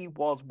Suki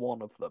was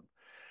one of them.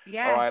 All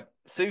yeah. right,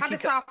 Suki.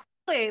 Panesar, weren't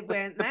The they?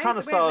 Weren't they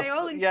Panesars,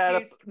 all yeah,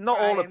 introduced not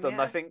by all of him? them.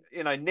 I Yeah. think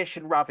Nish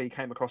and Ravi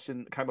came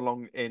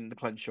along in the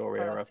Clenshaw Of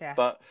era, course, yeah.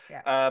 but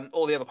Yeah.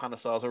 all the other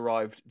Panesars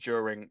arrived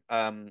during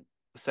the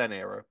Sen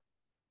era.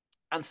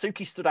 And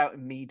Suki stood out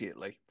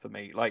immediately for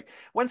me. Like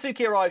when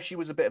Suki arrived, she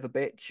was a bit of a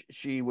bitch.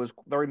 She was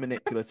very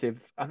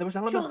manipulative, and there was She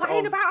was elements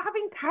lying of about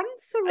having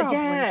cancer, Rob, when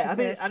yeah. she I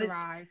mean, first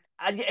arrived.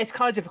 and it's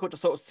kind of difficult to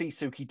sort of see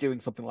Suki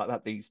doing something like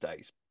that these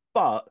days.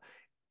 But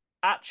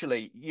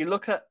actually, you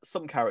look at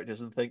some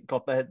characters and think,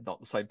 God, they're not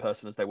the same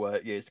person as they were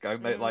years ago.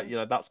 Like,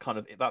 Mm, that's kind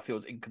of that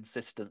feels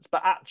inconsistent.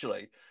 But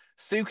actually,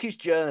 Suki's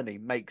journey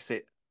makes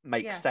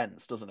yeah,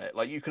 sense, doesn't it?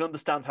 Like you can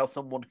understand how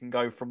someone can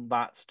go from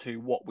that to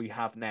what we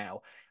have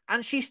now.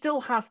 And she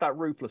still has that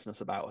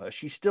ruthlessness about her.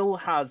 She still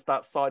has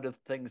that side of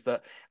things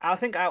that I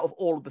think out of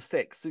all of the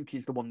six,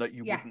 Suki's the one that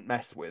you yeah. wouldn't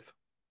mess with,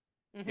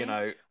 you Hmm.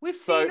 know. We've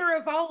seen So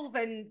her evolve,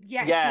 and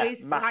yet she yeah,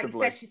 is, like you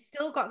said, massively. she's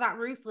still got that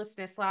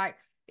ruthlessness. Like,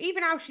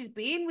 even how she's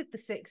been with the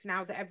six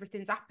now that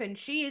everything's happened,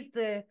 she is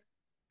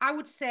I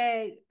would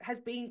say, has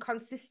been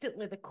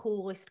consistently the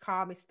coolest,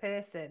 calmest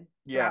person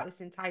throughout Yeah.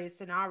 this entire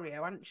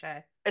scenario, hasn't she?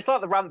 It's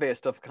like the Ranveer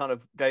stuff kind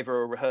of gave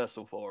her a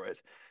rehearsal for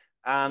it.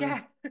 And Yeah,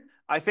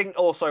 I think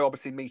also,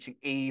 obviously, meeting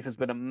Eve has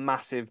been a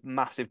massive,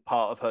 massive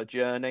part of her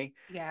journey.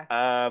 yeah.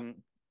 Um,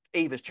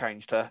 Eve has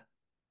changed her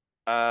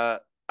uh,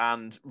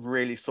 and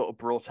really sort of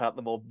brought out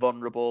the more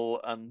vulnerable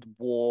and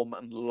warm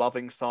and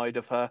loving side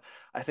of her.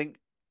 I think.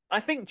 I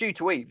think due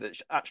to Eve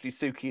that actually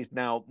Suki is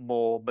now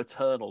more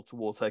maternal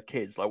towards her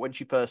kids. Like when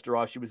she first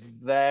arrived, she was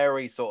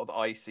very sort of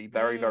icy,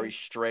 very, very Mm.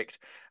 strict,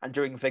 and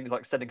doing things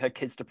like sending her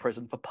kids to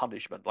prison for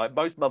punishment. Like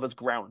most mothers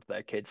ground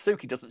their kids.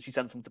 Suki doesn't, she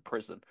sends them to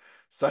prison.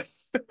 So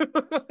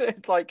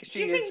it's like Do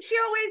you she is, think she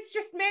always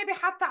just maybe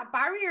had that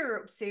barrier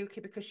up,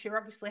 Suki, because you're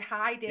obviously yeah,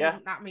 hiding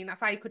that? I mean,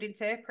 that's how you could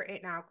interpret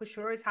it now, because she's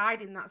always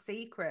hiding that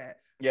secret.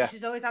 So yeah,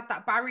 she's always had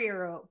that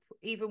barrier up,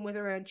 even with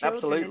her own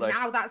children. And absolutely.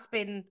 now that's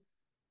been,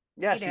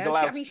 Yeah, she's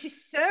allowed.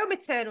 she's so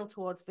maternal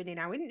towards Vinny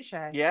now, isn't she?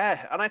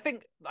 Yeah, and I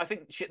think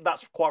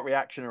that's quite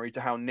reactionary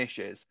to how Nish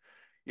is,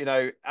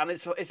 and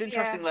it's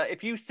interesting Yeah. that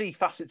if you see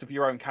facets of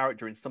your own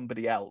character in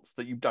somebody else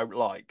that you don't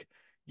like,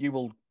 you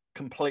will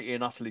completely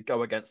and utterly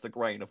go against the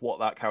grain of what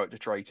that character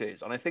trait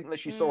is. And I think that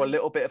she saw a Mm,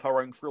 little bit of her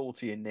own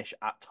cruelty in Nish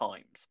at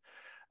times.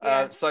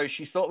 yeah. So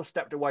she sort of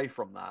stepped away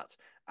from that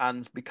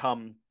and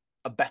become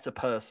a better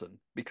person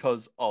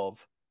because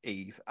of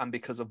Eve and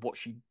because of what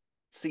she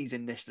sees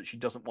in Nish that she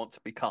doesn't want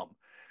to become.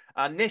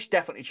 And Nish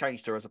definitely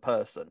changed her as a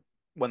person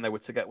when they were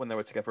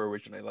together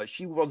originally. Like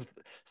she was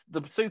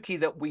the Suki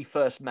that we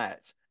first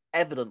met,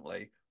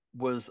 evidently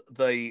was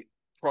the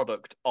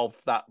product of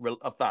that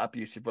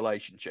abusive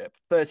relationship.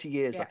 30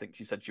 years, I Yeah. think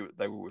she said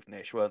they were with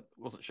Nish,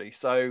 wasn't she?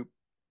 So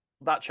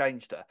that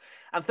changed her.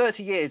 And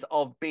 30 years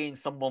of being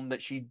someone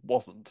that she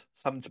wasn't,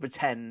 having to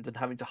pretend and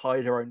having to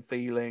hide her own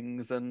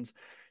feelings. And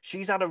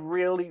she's had a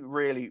really,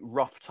 really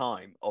rough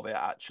time of it,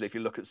 actually, if you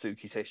look at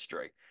Suki's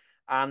history.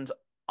 And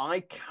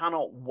I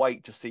cannot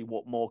wait to see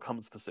what more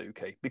comes for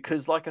Suki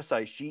because, like I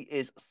say, she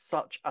is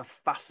such a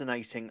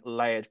fascinating,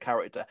 layered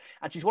character.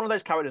 And she's one of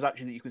those characters,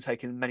 actually, that you can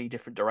take in many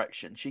different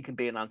directions. She can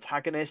be an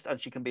antagonist and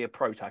she can be a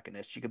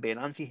protagonist. She can be an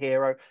anti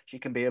hero. She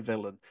can be a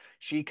villain.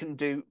 She can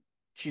do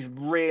she's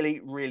really,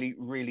 really,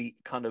 really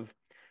kind of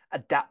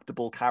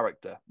adaptable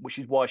character, which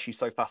is why she's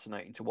so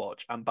fascinating to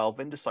watch. And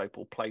Balvinda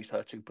Sopal plays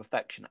her to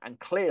perfection and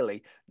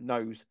clearly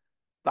knows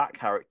that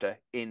character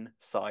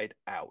inside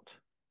out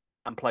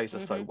and plays her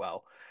so Hmm.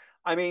 well.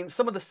 I mean,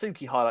 some of the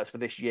Suki highlights for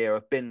this year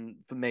have been,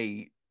 for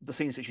me, the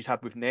scenes that she's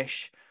had with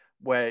Nish,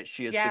 where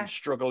she has been Yeah.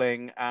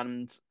 struggling,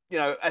 and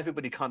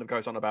everybody kind of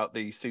goes on about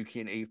the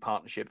Suki and Eve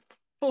partnership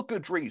for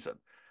good reason.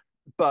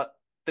 But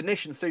the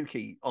Nish and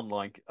Suki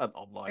online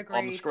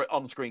Agreed.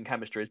 on screen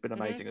chemistry has been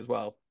Hmm. amazing as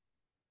well.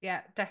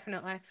 Yeah,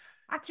 definitely.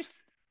 I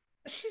just,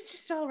 she's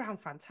just all around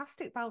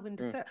fantastic, Balvinda.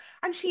 Mm. So,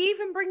 and she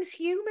even brings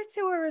humour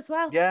to her as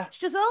well. Yeah,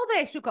 She does all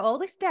this. We've got all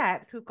this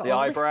depth. We've got the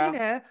all this,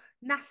 eyebrow.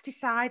 nasty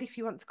side, if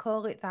you want to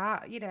call it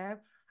that.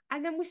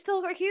 And then we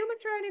still got humour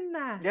thrown in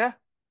there. Yeah,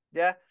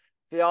 yeah,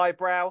 the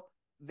eyebrow,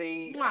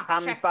 the Mwah,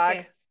 chef's handbag,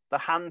 kiss. the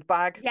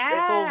handbag.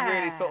 It's all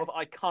really sort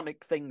Yeah. of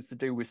iconic things to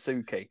do with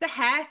Suki. The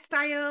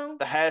hairstyle.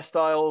 The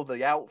hairstyle,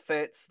 the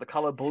outfits, the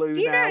color blue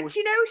now. Do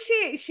you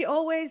know she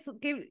always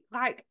give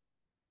like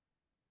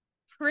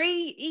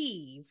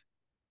pre-Eve,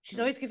 she's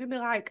Mm. always giving me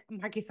like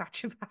Maggie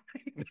Thatcher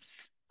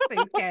vibes.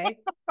 Okay.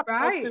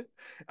 Right.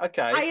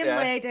 Okay, Iron yeah,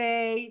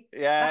 Lady, the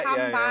yeah, yeah, yeah, yeah.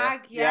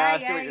 handbag. Yeah, Yeah, I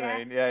see yeah, what you yeah.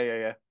 mean. Yeah, yeah,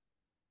 yeah.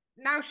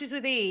 Now she's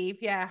with Eve.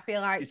 Yeah, I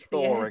feel She's like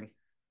thawing.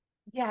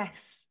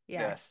 yes,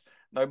 Yes. yes.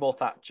 No more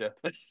Thatcher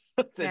in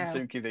No.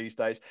 Suki these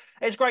days.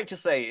 It's great to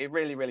see. It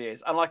really, really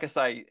is. And like I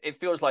say, it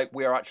feels like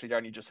we are actually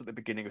only just at the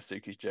beginning of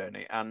Suki's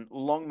journey. And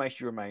long may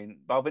she remain.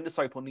 Balvinda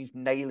Sopal needs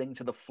nailing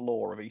to the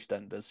floor of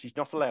EastEnders. She's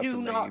not allowed to Do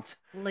leave. not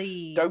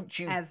leave Don't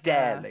you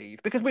dare ever.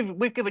 leave because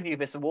we've given you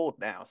this award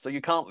now, so you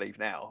can't leave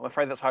now. I'm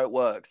afraid that's how it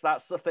works.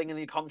 That's the thing in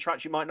your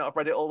contract. You might not have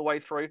read it all the way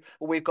through,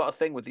 but we've got a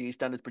thing with the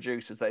EastEnders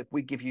producers that if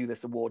we give you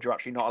this award, you're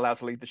actually not allowed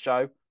to leave the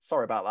show.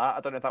 Sorry about that. I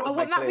don't know if that was Oh, made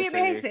wouldn't that clear be to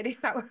you. amazing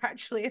if that were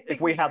actually a If thing,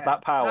 we had Joe?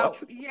 that power, Oh,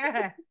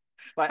 yeah.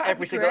 like That'd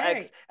be great.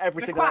 every There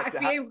are single quite a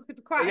exit had, few,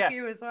 quite a yeah,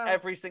 few as well.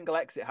 every single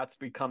exit had to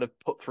be kind of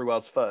put through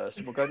us first,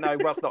 and we'll go, no,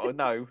 that's not,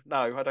 no,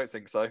 no, I don't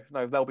think so.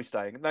 No, they'll be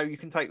staying. No, you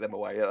can take them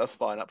away. Yeah, that's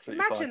fine,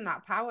 absolutely fine. Imagine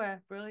that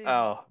power. Brilliant.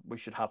 Oh, we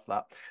should have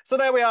that. So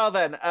there we are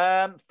then.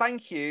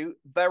 Thank you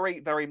very,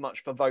 very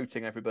much for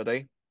voting,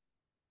 everybody.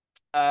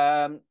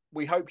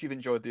 We hope you've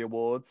enjoyed the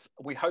awards.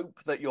 We hope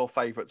that your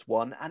favourites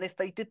won, and if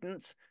they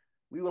didn't,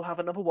 we will have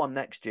another one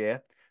next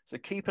year. So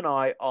keep an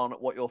eye on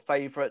what your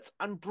favourites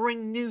and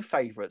bring new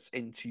favourites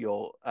into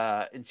your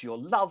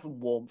love and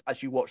warmth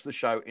as you watch the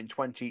show in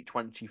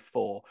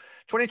 2024.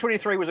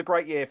 2023 was a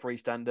great year for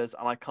EastEnders,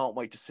 and I can't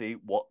wait to see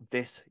what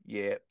this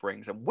year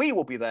brings. And we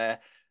will be there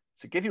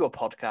to give you a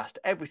podcast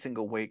every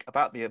single week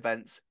about the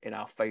events in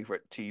our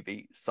favourite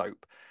TV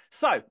soap.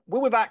 So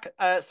we'll be back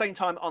same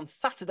time on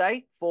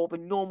Saturday for the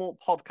normal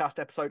podcast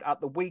episode at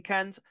the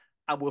weekend,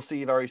 and we'll see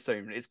you very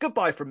soon. It's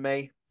goodbye from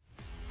me.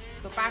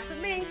 Goodbye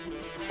from me.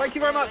 Thank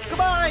you very much.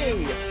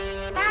 Goodbye.